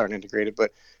tips aren't integrated,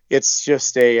 but it's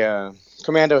just a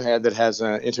Commando head that has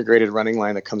an integrated running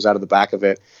line that comes out of the back of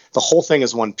it. The whole thing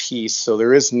is one piece, so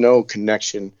there is no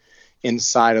connection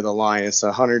inside of the line. It's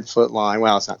a 100-foot line.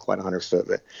 Well, it's not quite 100 foot,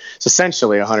 but it's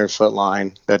essentially a 100-foot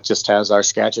line that just has our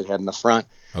Skagit head in the front.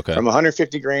 Okay. From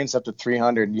 150 grains up to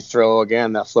 300, you throw,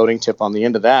 again, that floating tip on the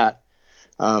end of that,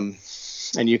 and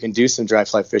you can do some dry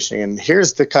fly fishing. And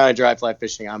here's the kind of dry fly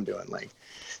fishing I'm doing. Like,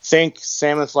 think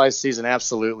salmon fly season,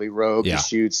 absolutely. Rogue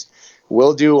Deschutes.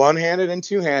 We'll do one-handed and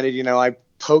two-handed. I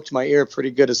poked my ear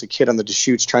pretty good as a kid on the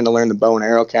Deschutes trying to learn the bow and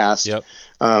arrow cast. Yep.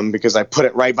 Because I put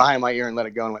it right behind my ear and let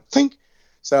it go and went think.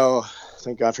 So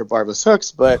thank God for barbless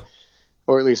hooks,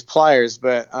 or at least pliers.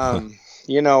 But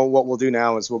what we'll do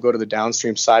now is we'll go to the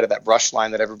downstream side of that brush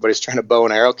line that everybody's trying to bow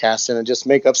and arrow cast in and just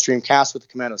make upstream casts with the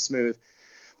Commando Smooth.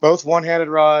 Both one-handed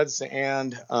rods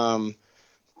and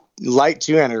light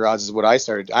two-handed rods is what I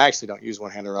started. I actually don't use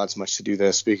one-handed rods much to do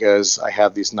this because I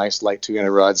have these nice light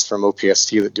two-handed rods from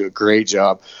OPST that do a great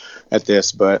job at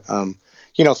this. But,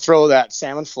 throw that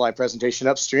salmon fly presentation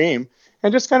upstream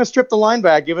and just kind of strip the line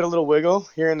back, give it a little wiggle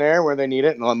here and there where they need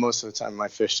it. And most of the time my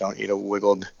fish don't eat a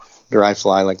wiggled dry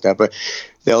fly like that, but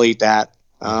they'll eat that.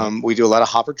 We do a lot of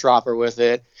hopper dropper with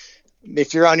it.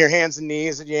 If you're on your hands and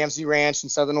knees at Yamsey Ranch in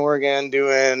Southern Oregon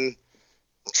doing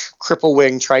cripple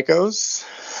wing tricos,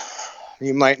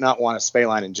 you might not want a spay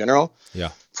line in general. Yeah.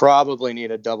 Probably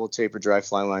need a double taper dry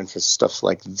fly line for stuff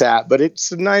like that. But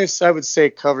it's nice, I would say,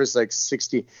 it covers like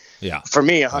 60. Yeah. For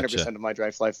me, 100% of my dry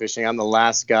fly fishing. I'm the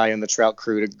last guy in the trout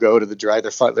crew to go to the dry.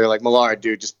 They're like, Millard,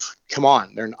 dude, just come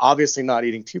on. They're obviously not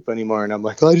eating pupa anymore. And I'm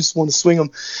like, I just want to swing them.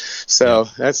 So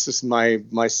that's just my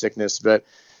sickness. But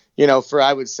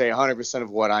I would say 100% of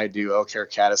what I do, elk hair,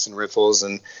 caddis, and riffles,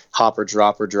 and hopper,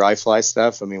 dropper, dry fly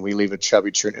stuff. I mean, we leave a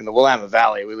chubby in the Willamette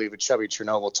Valley. We leave a chubby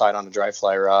Chernobyl tied on a dry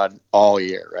fly rod all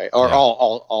year, right? Or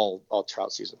all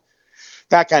trout season.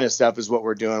 That kind of stuff is what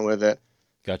we're doing with it.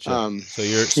 Gotcha.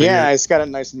 It's got a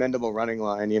nice mendable running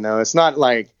line. It's not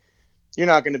like you're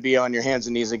not going to be on your hands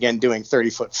and knees again doing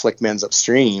 30-foot flick mends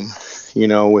upstream,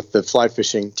 with the fly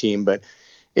fishing team, but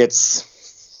it's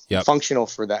functional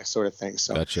for that sort of thing.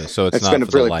 So gotcha. So it's been a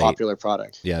really popular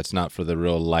product. Yeah, it's not for the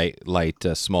real light,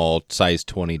 small size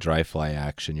 20 dry fly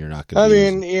action. You're not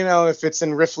going to if it's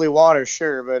in riffly water,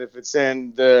 sure, but if it's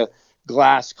in the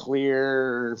glass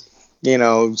clear,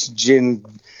 gin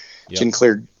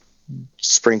clear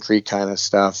Spring Creek kind of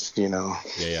stuff,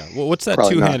 Yeah. Well, what's that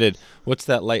two-handed? What's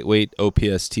that lightweight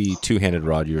OPST two-handed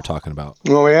rod you were talking about?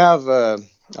 Well, we have a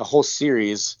whole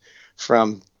series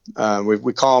from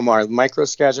we call them our micro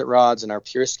Skagit rods and our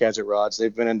pure Skagit rods.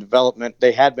 They've been in development.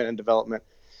 They had been in development.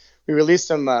 We released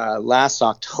them last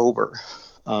October,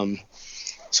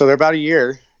 so they're about a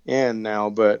year in now.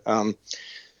 But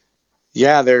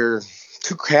they're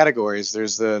two categories.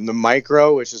 There's the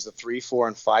micro, which is the 3, 4,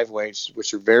 and 5 weights,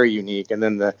 which are very unique, and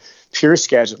then the pure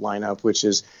Skagit lineup, which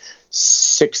is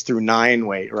 6 through 9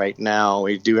 weight. Right now,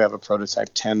 we do have a prototype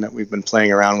 10 that we've been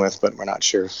playing around with, but we're not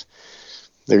sure if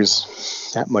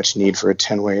there's that much need for a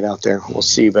 10 weight out there. We'll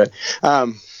see, but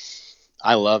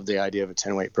I love the idea of a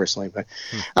 10 weight personally. But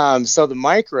so the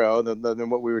micro, the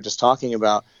what we were just talking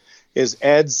about, is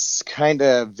Ed's kind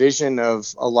of vision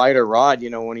of a lighter rod.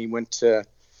 When he went to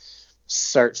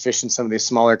start fishing some of these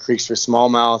smaller creeks for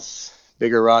smallmouth,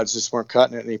 bigger rods just weren't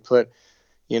cutting it, and he put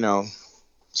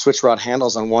switch rod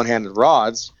handles on one-handed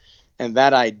rods, and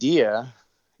that idea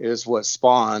is what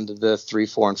spawned the 3,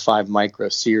 4, and 5 micro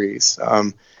series.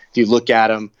 If you look at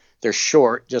them, they're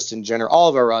short just in general. All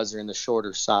of our rods are in the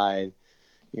shorter side.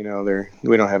 We don't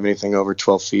have anything over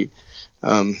 12 feet.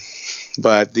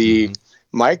 But the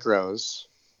micros,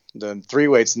 the 3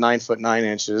 weight's 9 foot 9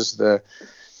 inches, the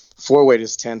 4 weight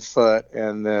is 10 foot,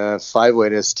 and the 5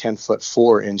 weight is 10 foot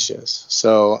 4 inches.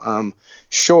 So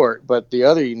short, but the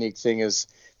other unique thing is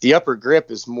the upper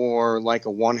grip is more like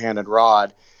a one-handed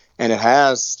rod, and it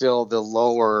has still the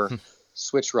lower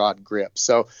switch rod grip.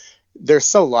 So they're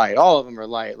so light. All of them are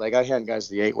light. Like I had guys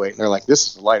the 8 weight, and they're like, "This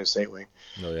is the lightest 8 weight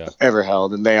I've ever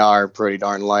held," and they are pretty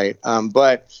darn light.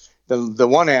 But the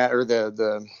one or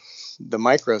the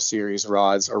micro series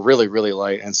rods are really, really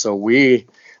light, and so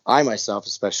I myself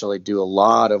especially do a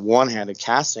lot of one-handed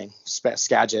casting,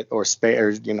 Skagit or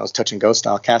touch and go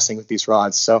style casting with these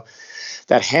rods. So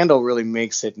that handle really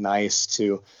makes it nice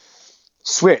to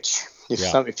switch.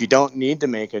 If you don't need to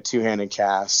make a two-handed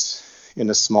cast in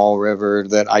a small river,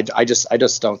 that I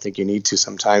just don't think you need to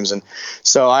sometimes. And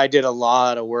so I did a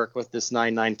lot of work with this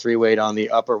 993 weight on the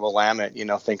upper Willamette,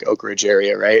 think Oak Ridge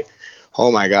area, right?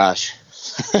 Oh my gosh.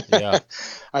 Yeah.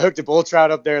 I hooked a bull trout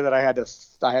up there that I had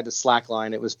to slack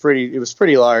line. It was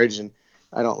pretty large, and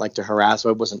I don't like to harass.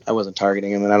 I wasn't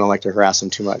targeting him, and I don't like to harass him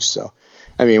too much. So,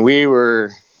 I mean, we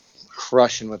were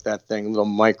crushing with that thing, little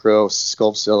micro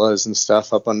sculpzillas and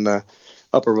stuff up on the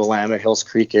upper Willamette, Hills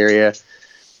Creek area.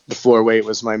 The 4 weight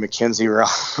was my Mackenzie rod.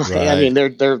 Right. I mean,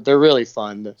 they're really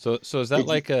fun. So is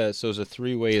that is a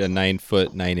 3 weight, a 9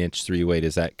 foot 9 inch 3 weight?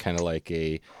 Is that kind of like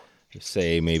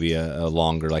maybe a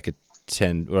longer, like a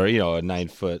 10 or a 9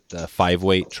 foot 5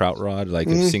 weight trout rod, like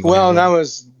a single? Well,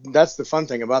 that's the fun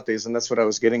thing about these, and that's what I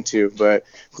was getting to. But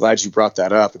glad you brought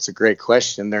that up. It's a great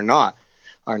question. They're not.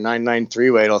 Our 993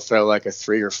 weight will throw like a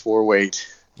 3 or 4 weight.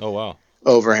 Oh wow!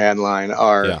 Overhand line.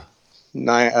 Our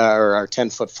 10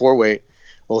 foot 4 weight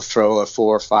will throw a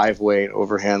 4 or 5 weight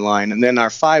overhand line, and then our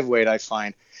 5 weight I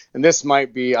find, and this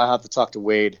might be, I'll have to talk to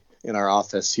Wade in our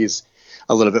office. He's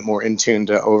a little bit more in tune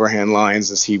to overhand lines,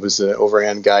 as he was an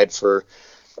overhand guide for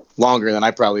longer than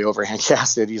I probably overhand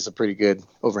casted. He's a pretty good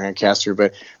overhand caster,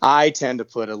 but I tend to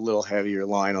put a little heavier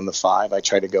line on the 5. I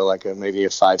try to go like maybe a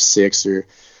 5.6 or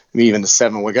maybe even the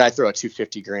 7 weight. I throw a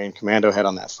 250 grain commando head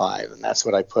on that 5, and that's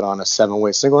what I put on a 7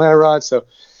 weight single handed rod. So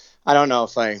I don't know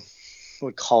if I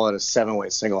would call it a 7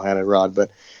 weight single handed rod,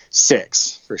 but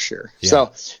 6 for sure. Yeah.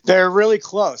 So they're really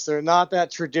close. They're not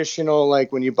that traditional,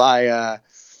 like when you buy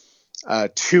a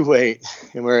 2 weight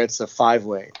and where it's a 5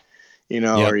 weight,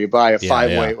 or you buy a 5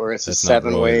 weight where it's a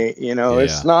 7 weight,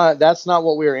 it's not, that's not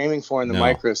what we were aiming for in the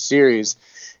micro series.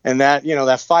 And that,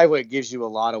 that 5 weight gives you a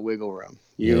lot of wiggle room.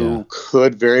 You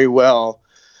could very well,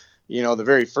 the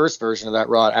very first version of that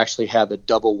rod actually had the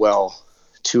double well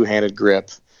 2-handed grip.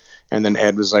 And then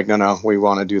Ed was like, no, we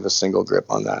want to do the single grip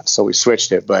on that. So we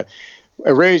switched it. But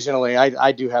Originally,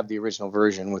 I do have the original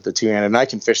version with the two-handed, and I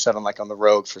can fish that on the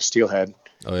Rogue for steelhead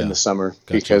in the summer.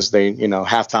 Gotcha. Because they,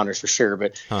 half pounders for sure.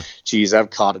 But geez, I've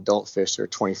caught adult fish that are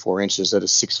 24 inches at a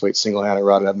 6-weight single-handed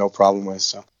rod. I have no problem with.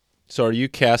 So are you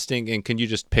casting, and can you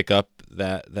just pick up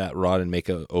that rod and make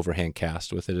an overhand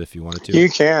cast with it if you wanted to? You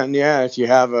can, yeah. If you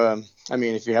have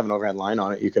if you have an overhead line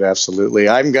on it, you could absolutely.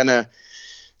 I'm gonna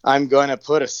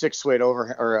put a 6-weight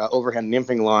overhead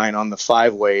nymphing line on the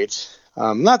 5-weight.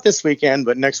 Not this weekend,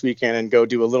 but next weekend, and go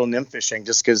do a little nymph fishing.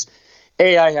 Just because,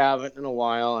 A, I haven't in a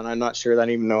while, and I'm not sure that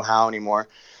I even know how anymore.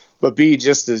 But B,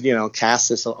 just to cast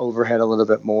this overhead a little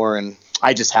bit more, and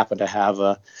I just happen to have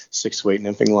a 6-weight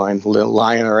nymphing line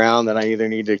lying around that I either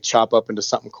need to chop up into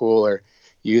something cool or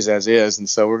use as is. And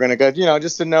so we're going to go,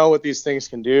 just to know what these things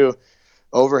can do.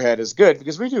 Overhead is good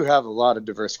because we do have a lot of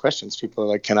diverse questions. People are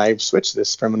like, can I switch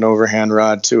this from an overhand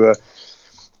rod to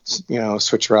a,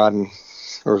 switch rod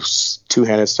or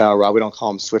two-handed style rod? We don't call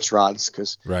them switch rods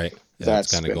because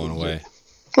that's kind of going away.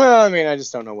 Well, I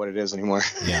just don't know what it is anymore.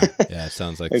 Yeah, it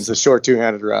sounds like it's a short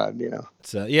two-handed rod,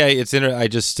 It's I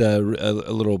just a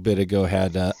little bit ago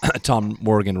had Tom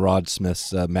Morgan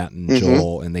Rodsmiths, Matt and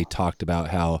Joel, and they talked about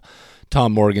how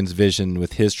Tom Morgan's vision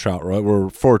with his trout were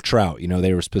for trout.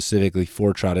 They were specifically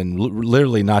for trout, and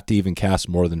literally not to even cast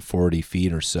more than 40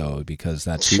 feet or so, because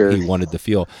that's who he wanted to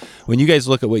feel. When you guys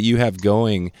look at what you have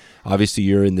going, obviously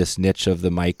you're in this niche of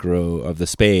the micro, of the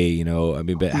spay,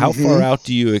 but how far out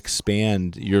do you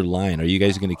expand your line? Are you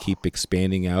guys going to keep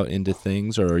expanding out into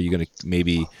things, or are you going to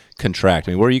maybe contract?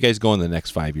 Where are you guys going the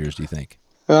next 5 years, do you think?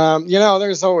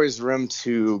 There's always room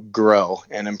to grow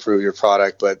and improve your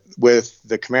product, but with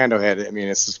the Commando head,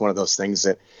 it's just one of those things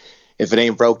that if it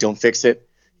ain't broke, don't fix it.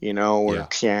 We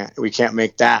can't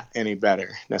make that any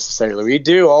better necessarily. We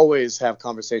do always have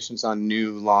conversations on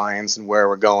new lines and where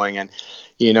we're going, and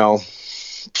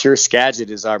pure Skagit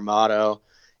is our motto.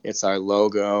 It's our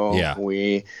logo.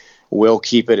 Yeah. We'll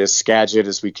keep it as Skagit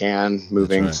as we can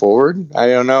moving forward. I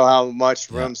don't know how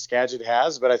much room Skagit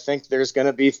has, but I think there's going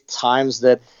to be times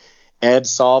that Ed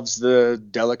solves the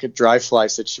delicate dry fly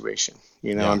situation.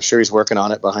 I'm sure he's working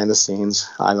on it behind the scenes.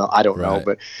 I don't know,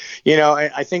 but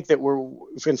I think that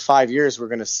in 5 years we're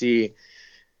going to see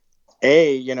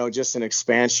just an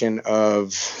expansion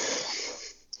of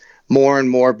more and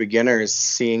more beginners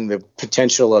seeing the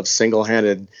potential of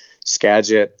single-handed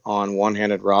Skagit on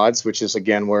one-handed rods, which is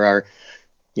again where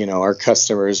our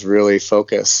customers really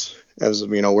focus. As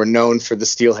we're known for the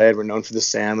steelhead, we're known for the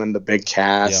salmon, the big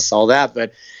casts, all that,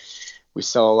 but we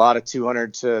sell a lot of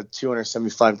 200 to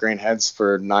 275 grain heads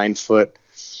for 9-foot,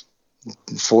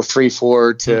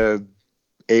 3/4 to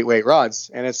 8-weight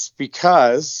rods, and it's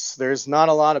because there's not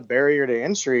a lot of barrier to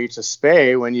entry to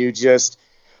spay when you just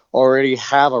already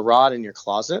have a rod in your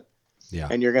closet,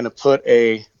 and you're going to put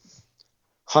a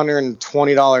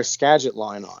 $120 Skagit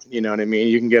line on. You know what I mean?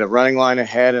 You can get a running line, a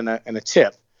head, and a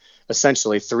tip,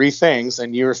 essentially 3 things,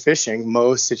 and you're fishing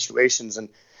most situations. And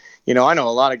I know a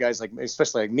lot of guys,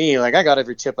 especially like me, I got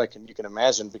every tip you can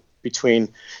imagine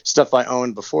between stuff I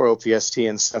owned before OPST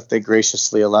and stuff they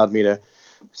graciously allowed me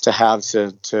to have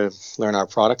to learn our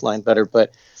product line better.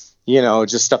 But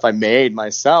just stuff I made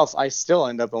myself, I still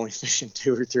end up only fishing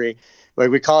 2 or 3.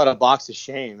 We call it a box of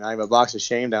shame. I have a box of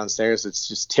shame downstairs. It's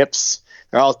just tips.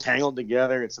 They're all tangled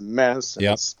together. It's a mess. And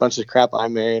it's a bunch of crap I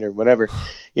made or whatever.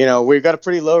 We've got a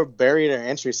pretty low barrier to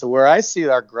entry. So where I see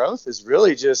our growth is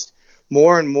really just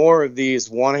more and more of these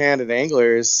one-handed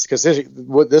anglers, because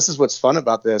this is what's fun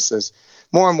about this, is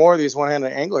more and more of these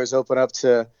one-handed anglers open up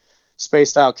to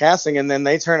space-style casting, and then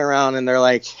they turn around and they're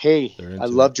like, hey, I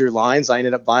loved your lines. I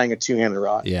ended up buying a two-handed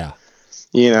rod. Yeah.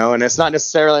 And it's not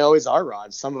necessarily always our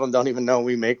rods. Some of them don't even know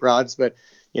we make rods, but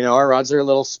our rods are a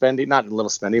little spendy, not a little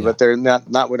spendy, but they're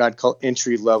not what I'd call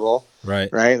entry level.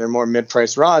 Right. They're more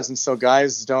mid-price rods. And so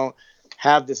guys don't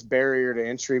have this barrier to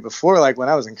entry before. Like when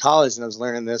I was in college and I was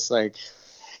learning this, I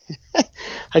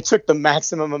took the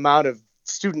maximum amount of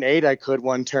student aid I could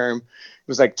one term. It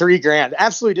was like $3,000.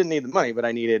 Absolutely didn't need the money, but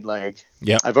I needed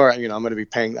I've already, I'm going to be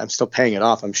paying, I'm still paying it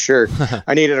off, I'm sure.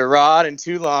 I needed a rod and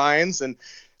 2 lines and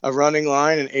a running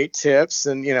line and 8 tips.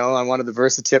 And, I wanted the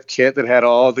VersaTip kit that had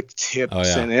all the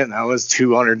tips in it. And that was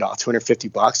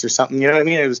 $250 or something. You know what I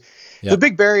mean? It was the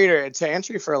big barrier to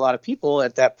entry for a lot of people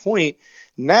at that point.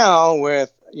 Now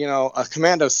with, a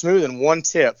Commando Smooth and 1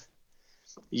 tip,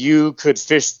 you could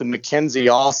fish the Mackenzie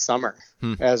all summer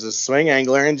as a swing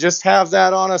angler and just have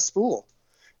that on a spool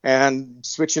and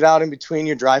switch it out in between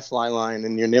your dry fly line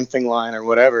and your nymphing line or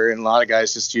whatever. And a lot of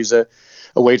guys just use a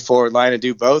weight forward line to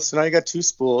do both. So now you got 2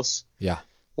 spools,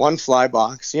 1 fly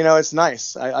box. It's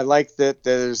nice. I like that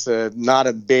there's not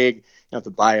a big, you have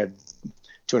to buy a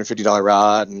 $250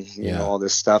 rod and you know all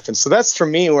this stuff. And so that's for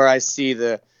me where I see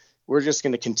we're just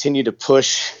going to continue to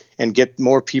push and get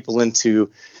more people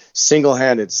into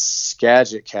single-handed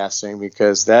Skagit casting,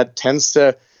 because that tends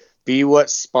to be what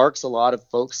sparks a lot of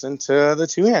folks into the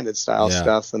two-handed style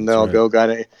stuff, and they'll go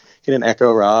get an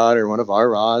Echo rod or one of our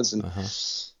rods, and I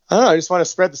don't know, I just want to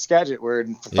spread the Skagit word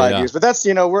for 5 years. But that's,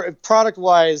 we're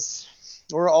product-wise,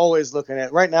 we're always looking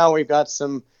at. Right now, we've got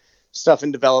some stuff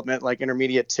in development, like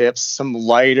intermediate tips, some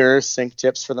lighter sync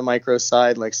tips for the micro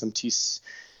side, like some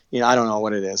I don't know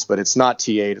what it is, but it's not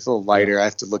T8. It's a little lighter. I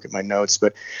have to look at my notes,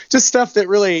 but just stuff that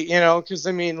really, because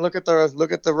look at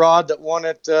the rod that won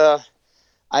at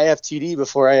IFTD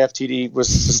before IFTD was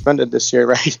suspended this year,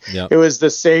 right? Yep. It was the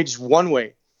Sage one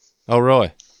weight. Oh,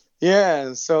 really? Yeah,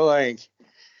 and so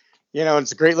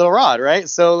it's a great little rod, right?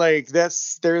 So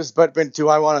but do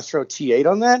I want to throw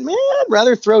T8 on that? Man, I'd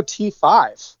rather throw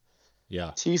T5.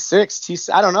 Yeah.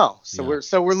 T6, I don't know. So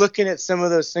we're looking at some of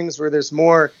those things where there's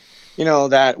more.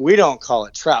 That we don't call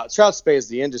it trout. Trout spay is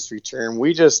the industry term.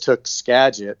 We just took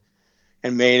Skagit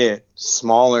and made it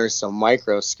smaller, so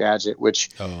micro Skagit,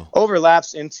 which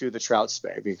overlaps into the trout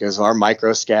spay, because our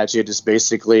micro Skagit is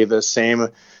basically the same,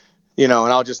 and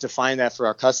I'll just define that for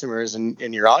our customers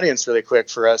and your audience really quick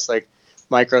for us. Like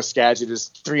micro Skagit is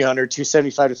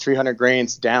 275 to 300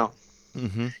 grains down.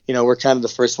 Mm-hmm. We're kind of the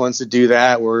first ones to do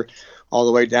that. We're all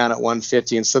the way down at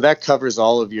 150. And so that covers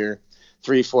all of your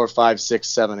 3, 4, 5, 6,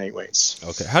 7, 8 weights.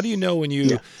 Okay. How do you know when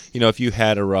if you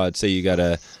had a rod, say you got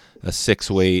a 6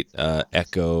 weight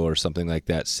Echo or something like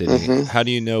that sitting, mm-hmm. how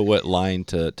do you know what line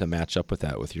to match up with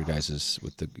that with your guys's,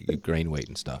 with the grain weight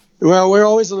and stuff? Well, we're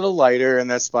always a little lighter, and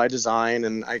that's by design,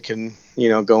 and I can,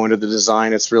 go into the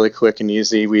design. It's really quick and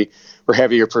easy. We're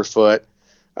heavier per foot.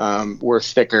 We're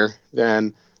thicker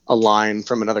than a line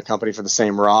from another company for the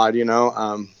same rod,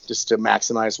 just to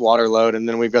maximize water load. And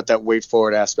then we've got that weight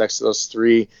forward aspects. So those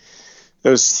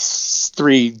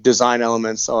three design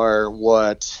elements are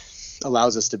what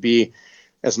allows us to be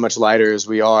as much lighter as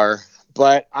we are.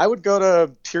 But I would go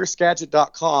to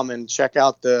pureskagit.com and check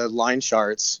out the line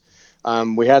charts.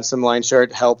 We had some line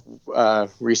chart help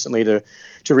recently to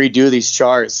redo these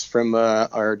charts from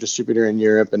our distributor in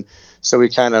Europe, and so we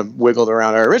kind of wiggled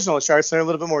around our original charts. They're a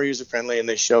little bit more user friendly, and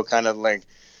they show kind of like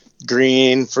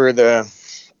green for it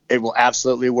will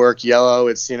absolutely work. Yellow,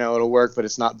 it's it'll work, but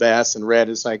it's not best, and red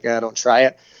is like don't try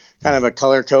it. Kind of a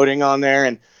color coding on there,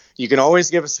 and you can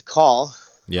always give us a call.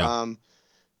 Yeah.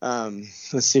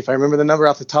 Let's see if I remember the number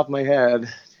off the top of my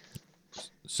head.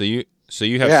 So you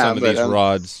have some of these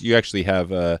rods. You actually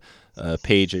have a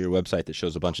page at your website that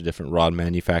shows a bunch of different rod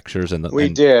manufacturers. We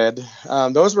did.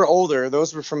 Those were older.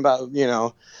 Those were from about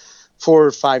 4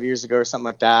 or 5 years ago or something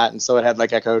like that. And so it had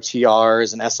like Echo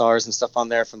TRs and SRs and stuff on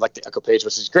there from like the Echo page,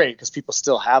 which is great because people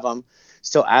still have them,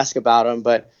 still ask about them.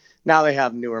 But now they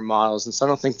have newer models, and so I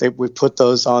don't think we put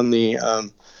those on the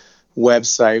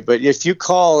website. But if you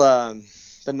call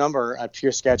the number at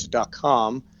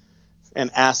pureskagit.com and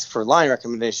ask for line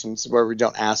recommendations, where we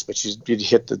don't ask, but you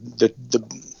hit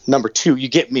the number 2, you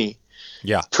get me.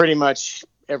 Yeah. Pretty much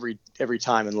every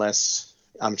time, unless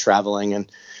I'm traveling, and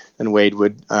Wade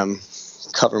would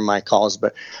cover my calls.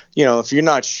 But if you're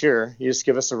not sure, you just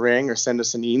give us a ring or send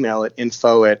us an email at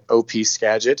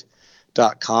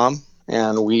info@opskagit.com,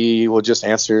 and we will just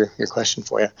answer your question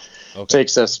for you. Okay. It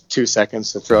takes us 2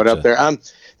 seconds to throw it up there.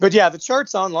 But yeah, the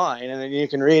chart's online and you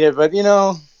can read it, but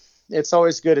it's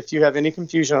always good if you have any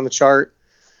confusion on the chart,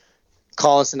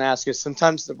 call us and ask us.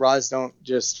 Sometimes the rods don't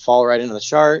just fall right into the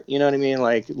chart. You know what I mean?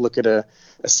 Like look at a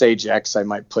Sage X, I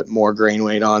might put more grain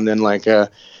weight on than like a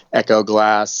Echo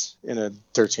Glass in a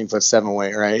 13-foot 7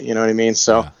 weight, right? You know what I mean?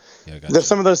 So gotcha.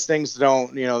 Some of those things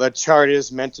don't, that chart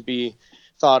is meant to be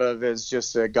thought of as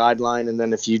just a guideline. And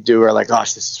then if you are like,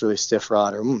 gosh, this is really stiff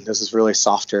rod, or this is really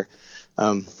softer,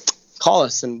 call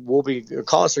us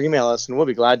or email us, and we'll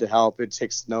be glad to help. It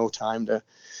takes no time to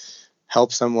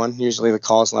help someone. Usually the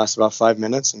calls last about 5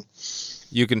 minutes. And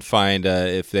you can find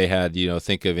if they had,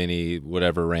 think of any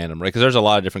whatever random, right? Because there's a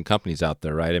lot of different companies out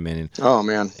there, right? I mean, oh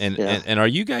man, and are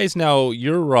you guys now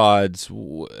your rods?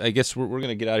 I guess we're going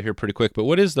to get out of here pretty quick, but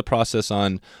what is the process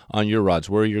on your rods?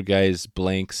 Where are your guys'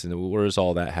 blanks, and where is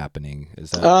all that happening?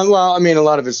 Is that well, I mean, a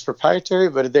lot of it's proprietary,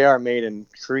 but they are made in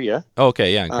Korea. Oh,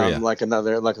 okay, yeah, in Korea.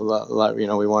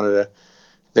 We wanted to.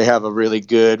 They have a really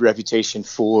good reputation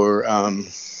for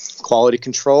quality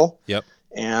control. Yep.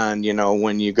 And,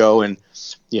 when you go and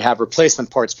you have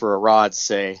replacement parts for a rod,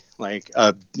 say, like,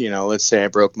 let's say I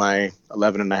broke my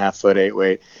 11.5-foot 8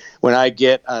 weight. When I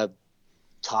get a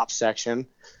top section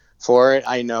for it,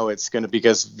 I know it's going to,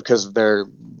 because of their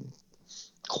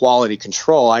quality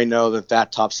control, I know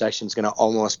that top section is going to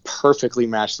almost perfectly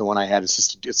match the one I had.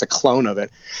 It's a clone of it.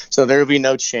 So there will be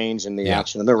no change in the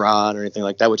action of the rod or anything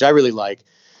like that, which I really like.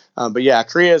 But yeah,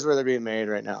 Korea is where they're being made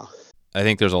right now. I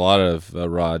think there's a lot of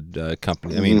rod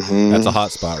companies. I mean, that's a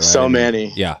hot spot, right? So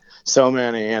many. Yeah. So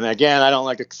many. And again, I don't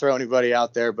like to throw anybody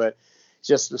out there, but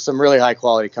just some really high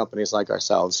quality companies like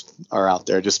ourselves are out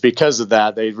there. Just because of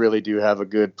that, they really do have a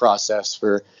good process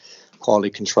for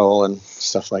quality control and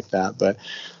stuff like that. But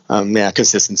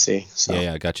consistency. So.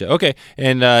 Yeah, gotcha. Okay,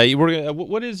 and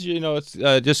what is it's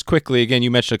just quickly again?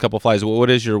 You mentioned a couple flies. What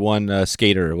is your one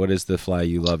skater? What is the fly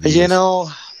you love?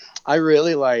 I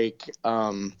really like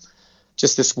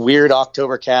just this weird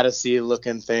October caddisy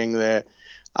looking thing that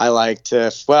I like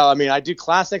to. Well, I mean, I do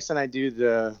classics and I do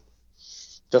the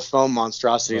foam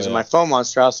monstrosities, and my foam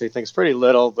monstrosity thing's pretty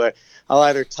little, but I'll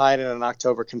either tie it in an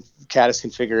October caddis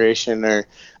configuration or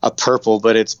a purple,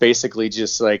 but it's basically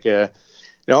just like it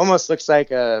almost looks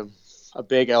like a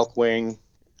big elk wing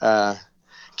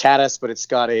caddis, but it's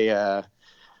got a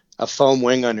foam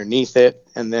wing underneath it,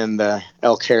 and then the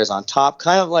elk hairs on top,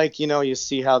 kind of like, you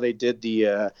see how they did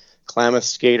the Klamath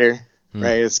skater,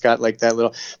 right? It's got like that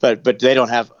little, but they don't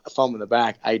have foam in the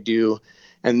back. I do.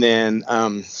 And then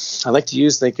I like to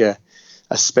use like a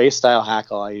space style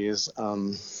hackle. I use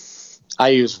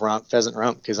pheasant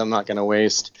rump, because I'm not going to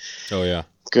waste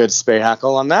good spay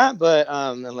hackle on that, but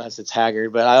unless it's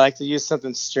haggard. But I like to use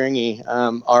something stringy.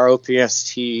 Our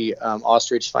OPST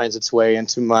ostrich finds its way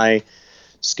into my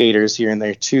skaters here and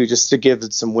there too, just to give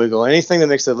it some wiggle. Anything that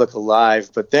makes it look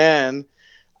alive. But then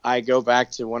I go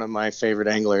back to one of my favorite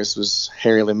anglers was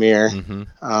Harry Lemire,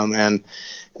 and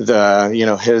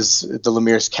the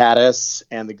Lemire's caddis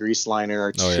and the grease liner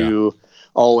are two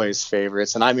always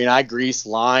favorites. And I mean, I grease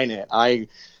line it. I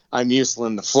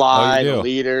muslin the fly, the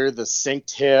leader, the sink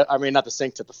tip. I mean, not the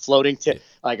sink tip, the floating tip.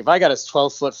 Like if I got a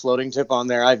 12-foot floating tip on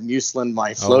there, I've muslined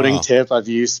my floating tip. I've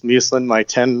muslined my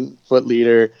 10-foot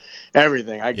leader,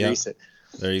 everything. I grease it.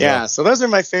 There you go. Yeah. So those are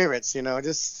my favorites,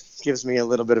 just gives me a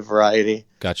little bit of variety.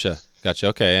 Gotcha.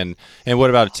 Okay. And what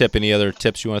about a tip? Any other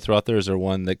tips you want to throw out there? Is there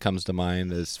one that comes to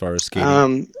mind as far as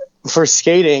skating? For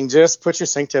skating, just put your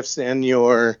sink tips in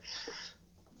your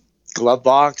glove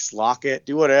box, lock it,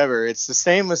 do whatever. It's the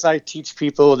same as I teach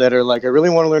people that are like, I really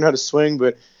want to learn how to swing,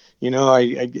 but leave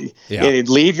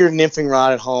your nymphing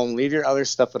rod at home, leave your other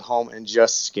stuff at home, and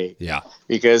just skate. Yeah.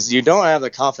 Because you don't have the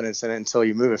confidence in it until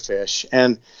you move a fish.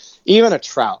 And even a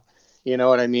trout, you know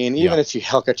what I mean? Even if you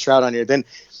hook a trout on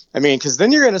because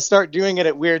then you're going to start doing it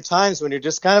at weird times when you're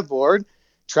just kind of bored.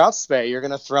 Trout spay, you're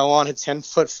going to throw on a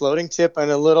 10-foot floating tip and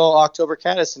a little October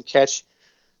caddis and catch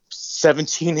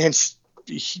 17-inch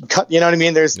cut. You know what I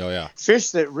mean? There's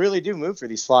fish that really do move for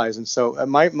these flies. And so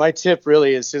my tip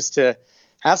really is just to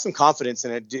have some confidence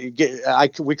in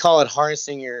it. We call it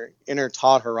harnessing your inner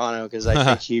Todd Hirano, because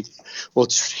I think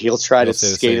he'll try to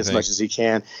skate as much as he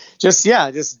can. Just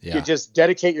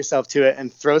dedicate yourself to it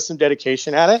and throw some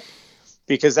dedication at it,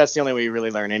 because that's the only way you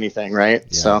really learn anything, right?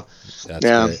 Yeah, so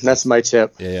that's my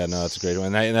tip. Yeah, no, that's a great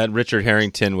one. And that Richard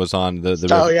Harrington was on the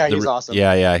he's awesome.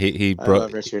 Yeah, he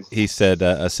love Richard. He said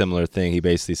a similar thing. He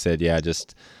basically said,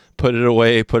 just put it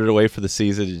away for the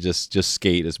season, and just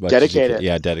skate as much as you can.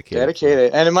 Yeah, dedicate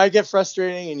it. And it might get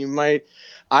frustrating, and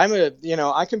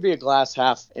I can be a glass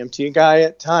half empty guy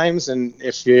at times, and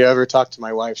if you ever talk to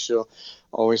my wife, she'll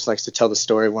always likes to tell the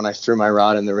story when I threw my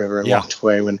rod in the river and walked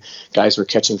away when guys were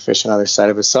catching fish on the other side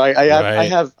of it. So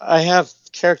I have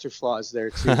character flaws there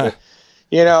too, but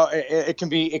it can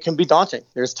be daunting.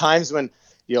 There's times when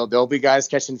there'll be guys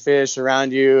catching fish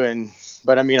around you,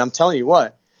 but I mean, I'm telling you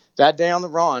what, that day on the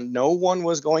Ron, no one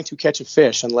was going to catch a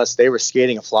fish unless they were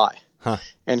skating a fly. Huh.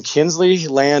 And Kinsley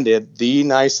landed the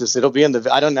nicest. It'll be in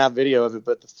the. I don't have video of it,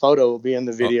 but the photo will be in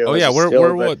the video.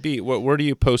 Where will it be? Where do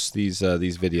you post these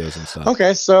videos and stuff?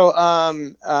 Okay, so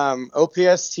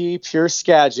OPST Pure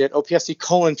Skagit,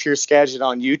 OPST : Pure Skagit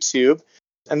on YouTube,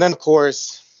 and then of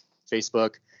course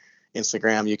Facebook,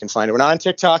 Instagram. You can find it. We're not on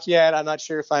TikTok yet. I'm not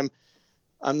sure if I'm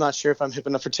hip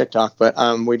enough for TikTok, but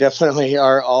we definitely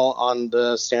are all on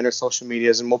the standard social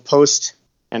medias, and we'll post.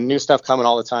 And new stuff coming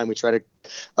all the time. We try to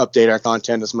update our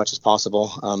content as much as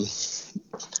possible.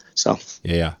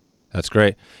 Yeah, that's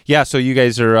great. Yeah, so you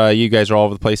guys are all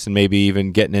over the place, and maybe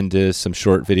even getting into some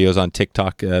short videos on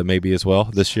TikTok, maybe as well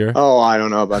this year. Oh, I don't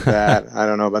know about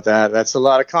that. That's a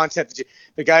lot of content.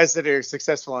 The guys that are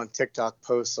successful on TikTok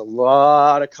post a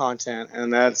lot of content,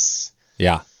 and that's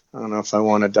I don't know if I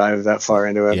want to dive that far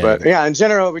into it, but in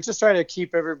general, we just try to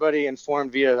keep everybody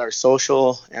informed via our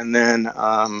social, and then.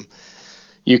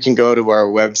 you can go to our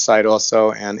website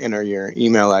also and enter your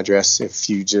email address. If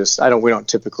you we don't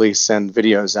typically send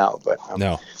videos out, but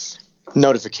No.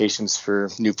 notifications for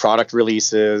new product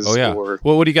releases. Oh yeah. Or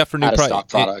Well, what do you got for new stock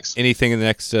products? Anything in the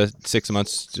next 6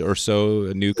 months or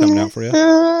so new coming out for you?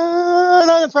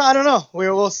 I don't know.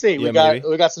 We'll see. Yeah,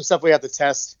 we got some stuff we have to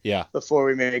test. Yeah. Before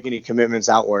we make any commitments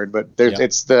outward, but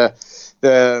it's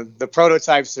the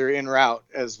prototypes are en route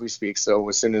as we speak. So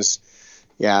as soon as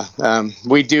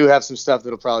we do have some stuff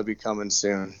that'll probably be coming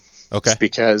soon. Okay. Just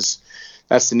because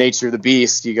that's the nature of the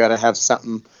beast. You got to have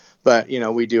something. But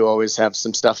we do always have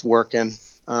some stuff working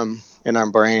in our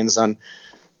brains on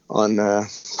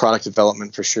product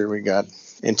development for sure. We got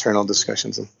internal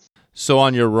discussions. So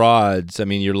on your rods, I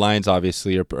mean, your lines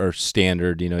obviously are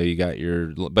standard. You got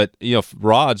but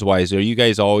rods wise, are you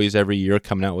guys always every year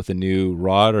coming out with a new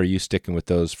rod, or are you sticking with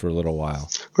those for a little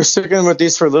while? We're sticking with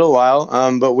these for a little while,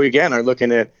 but we again are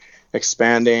looking at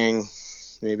expanding,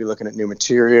 maybe looking at new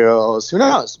materials. Who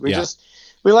knows?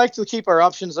 We like to keep our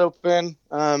options open.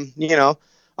 Our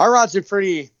rods are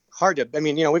pretty hard to. I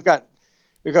mean, we've got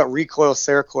recoil,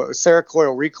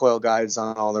 Cerakoil recoil guides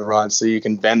on all the rods, so you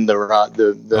can bend the rod,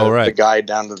 the guide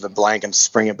down to the blank and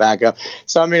spring it back up.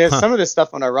 So I mean, some of this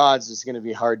stuff on our rods is going to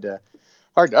be hard to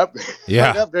upgrade. Yeah.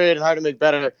 Hard to upgrade and hard to make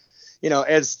better.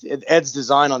 Ed's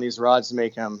design on these rods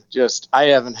make them just. I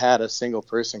haven't had a single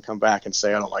person come back and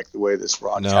say I don't like the way this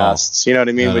rod casts. You know what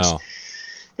I mean? No.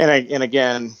 And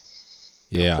again.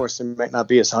 Yeah. Of course, they might not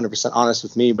be as 100% honest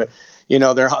with me, but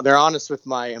they're honest with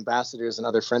my ambassadors and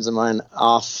other friends of mine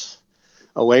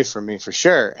away from me for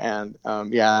sure. And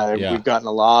we've gotten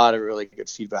a lot of really good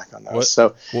feedback on those.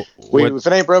 If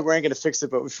it ain't broke, we ain't going to fix it.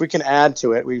 But if we can add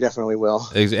to it, we definitely will.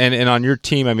 And on your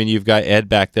team, I mean, you've got Ed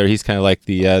back there. He's kind of like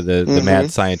the mad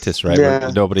scientist, right? Yeah.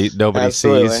 Where nobody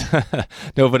sees.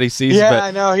 Nobody sees. Yeah, but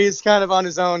I know. He's kind of on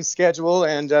his own schedule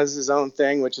and does his own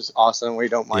thing, which is awesome. We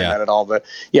don't mind that at all. But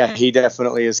he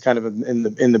definitely is kind of in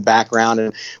the background,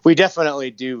 and we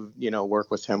definitely do work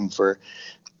with him for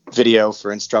video,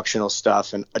 for instructional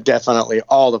stuff, and definitely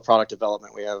all the product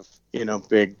development. We have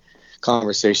big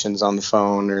conversations on the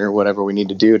phone or whatever we need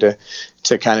to do to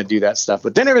kind of do that stuff.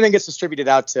 But then everything gets distributed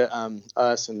out to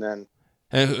us, and then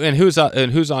who's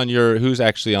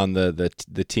actually on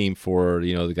the team for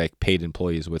the paid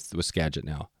employees with Skagit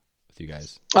now with you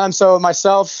guys? So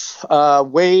myself,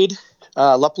 Wade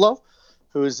Luplow,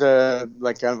 who's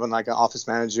kind of an office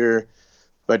manager,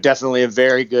 but definitely a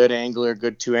very good angler,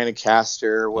 good two-handed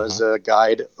caster, was a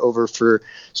guide over for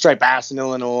striped bass in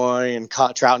Illinois and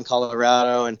caught trout in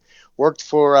Colorado, and worked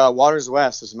for Waters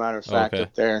West, as a matter of fact,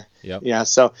 up there. Yep. Yeah,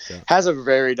 so has a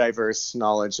very diverse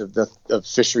knowledge of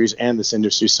fisheries and this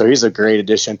industry. So he's a great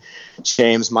addition.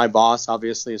 James, my boss,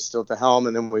 obviously is still at the helm,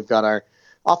 and then we've got our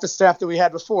office staff that we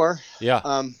had before. Yeah.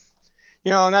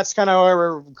 And that's kind of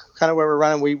where we're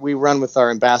running. We run with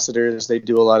our ambassadors. They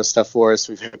do a lot of stuff for us.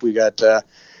 We got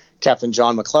Captain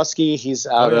John McCluskey. He's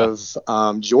out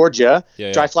of Georgia.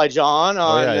 Dry Fly John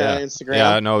on Instagram.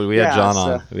 Yeah, no, we had John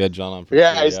on. We had John on.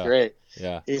 He's great.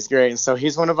 Yeah, he's great. And so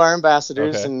he's one of our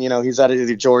ambassadors, and he's out of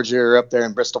either Georgia or up there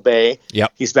in Bristol Bay.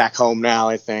 Yep. He's back home now,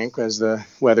 I think, as the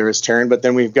weather has turned. But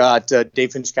then we've got Dave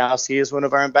Finchkowski is one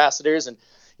of our ambassadors, and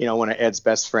one of Ed's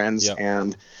best friends,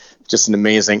 and just an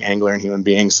amazing angler and human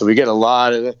being. So we get a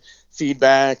lot of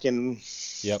feedback and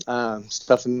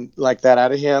stuff like that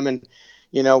out of him. And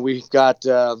we've got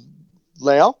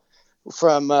Leo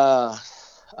from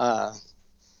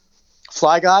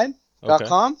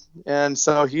flyguide.com. And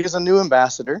so he's a new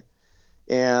ambassador,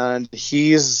 and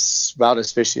he's about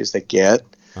as fishy as they get.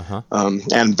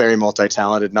 And very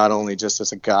multi-talented, not only just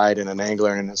as a guide and an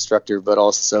angler and an instructor, but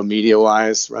also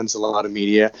media-wise, runs a lot of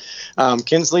media.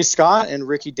 Kinsley Scott and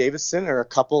Ricky Davidson are a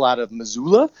couple out of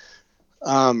Missoula.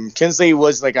 Kinsley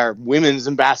was like our women's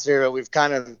ambassador, but we've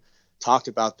kind of talked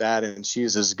about that, and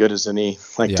she's as good as any.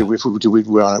 Do we want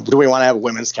to have a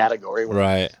women's category?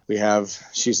 Right.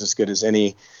 She's as good as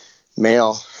any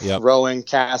male. Rowing,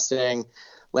 casting,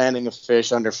 landing a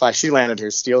fish under 5. She landed her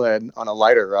steelhead on a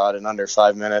lighter rod in under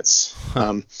 5 minutes.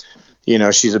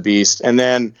 She's a beast. And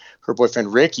then her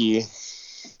boyfriend, Ricky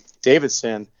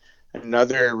Davidson,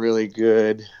 another really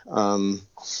good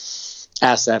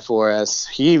asset for us.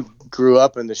 He grew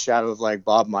up in the shadow of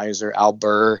Bob Miser, Al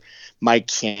Burr, Mike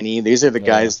Kenny. These are the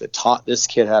guys that taught this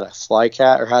kid how to fly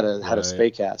cat or how to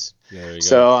spay cast.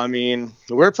 So, I mean,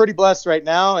 we're pretty blessed right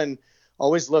now, and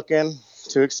always looking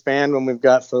to expand when we've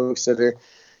got folks that are,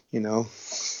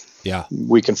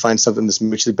 we can find something that's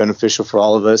mutually beneficial for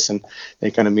all of us, and they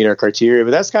kind of meet our criteria.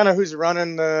 But that's kind of who's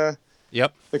running the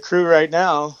crew right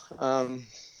now.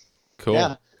 Cool.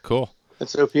 Yeah. Cool.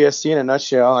 That's OPST in a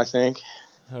nutshell, I think.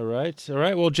 All right.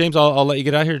 Well, James, I'll let you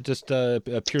get out here. Just Pure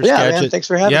Skagit. Man, thanks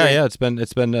for having me. Yeah. It's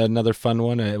been another fun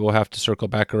one. We'll have to circle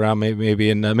back around maybe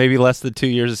in maybe less than 2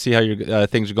 years to see how your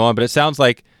things are going. But it sounds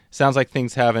like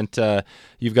things haven't.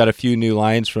 You've got a few new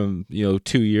lines from 2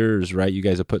 years, right? You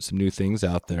guys have put some new things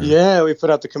out there. Yeah, we put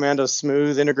out the Commando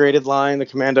Smooth integrated line, the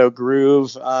Commando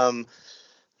Groove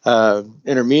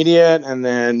intermediate, and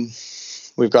then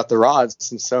we've got the rods.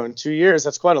 And so in 2 years,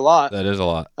 that's quite a lot. That is a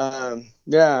lot.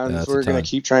 We're gonna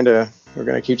keep trying to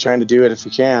do it if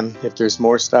we can, if there's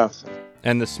more stuff.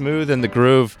 And the smooth and the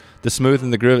groove, it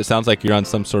sounds like you're on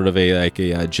some sort of a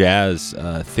jazz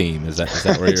theme. Is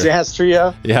that where you're? Jazz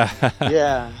trio? Yeah.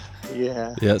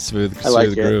 Yeah, smooth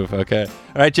like groove. Okay.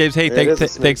 All right, James. Hey,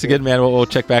 thanks again, man. We'll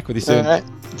check back with you soon. All right.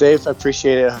 Dave, I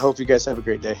appreciate it. I hope you guys have a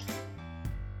great day.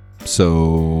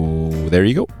 So there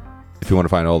you go. If you want to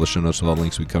find all the show notes with all the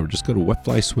links we covered, just go to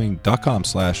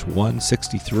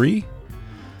wetflyswing.com/163.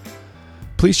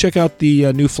 Please check out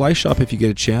the new fly shop if you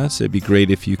get a chance. It'd be great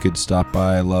if you could stop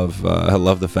by. I love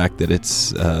the fact that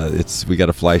it's we got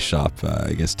a fly shop.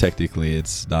 I guess technically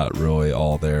it's not really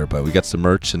all there, but we got some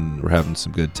merch and we're having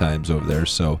some good times over there.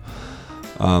 So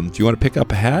if you want to pick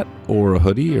up a hat or a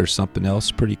hoodie or something else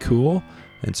pretty cool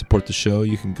and support the show,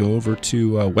 you can go over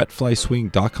to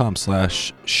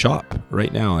wetflyswing.com/shop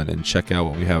right now and check out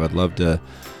what we have. I'd love to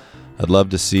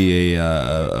see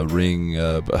a ring.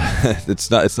 It's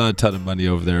not a ton of money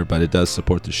over there, but it does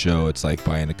support the show. It's like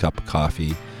buying a cup of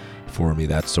coffee for me,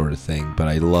 that sort of thing. But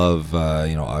I love,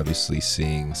 obviously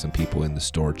seeing some people in the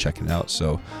store checking it out.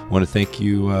 So I want to thank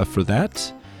you for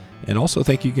that. And also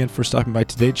thank you again for stopping by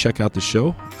today to check out the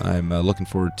show. I'm looking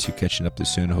forward to catching up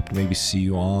this soon. I hope to maybe see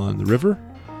you on the river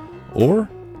or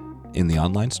in the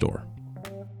online store.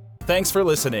 Thanks for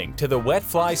listening to the Wet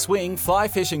Fly Swing Fly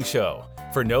Fishing Show.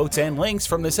 For notes and links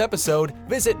from this episode,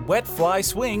 visit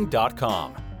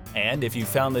wetflyswing.com. And if you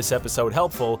found this episode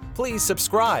helpful, please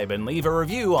subscribe and leave a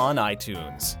review on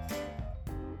iTunes.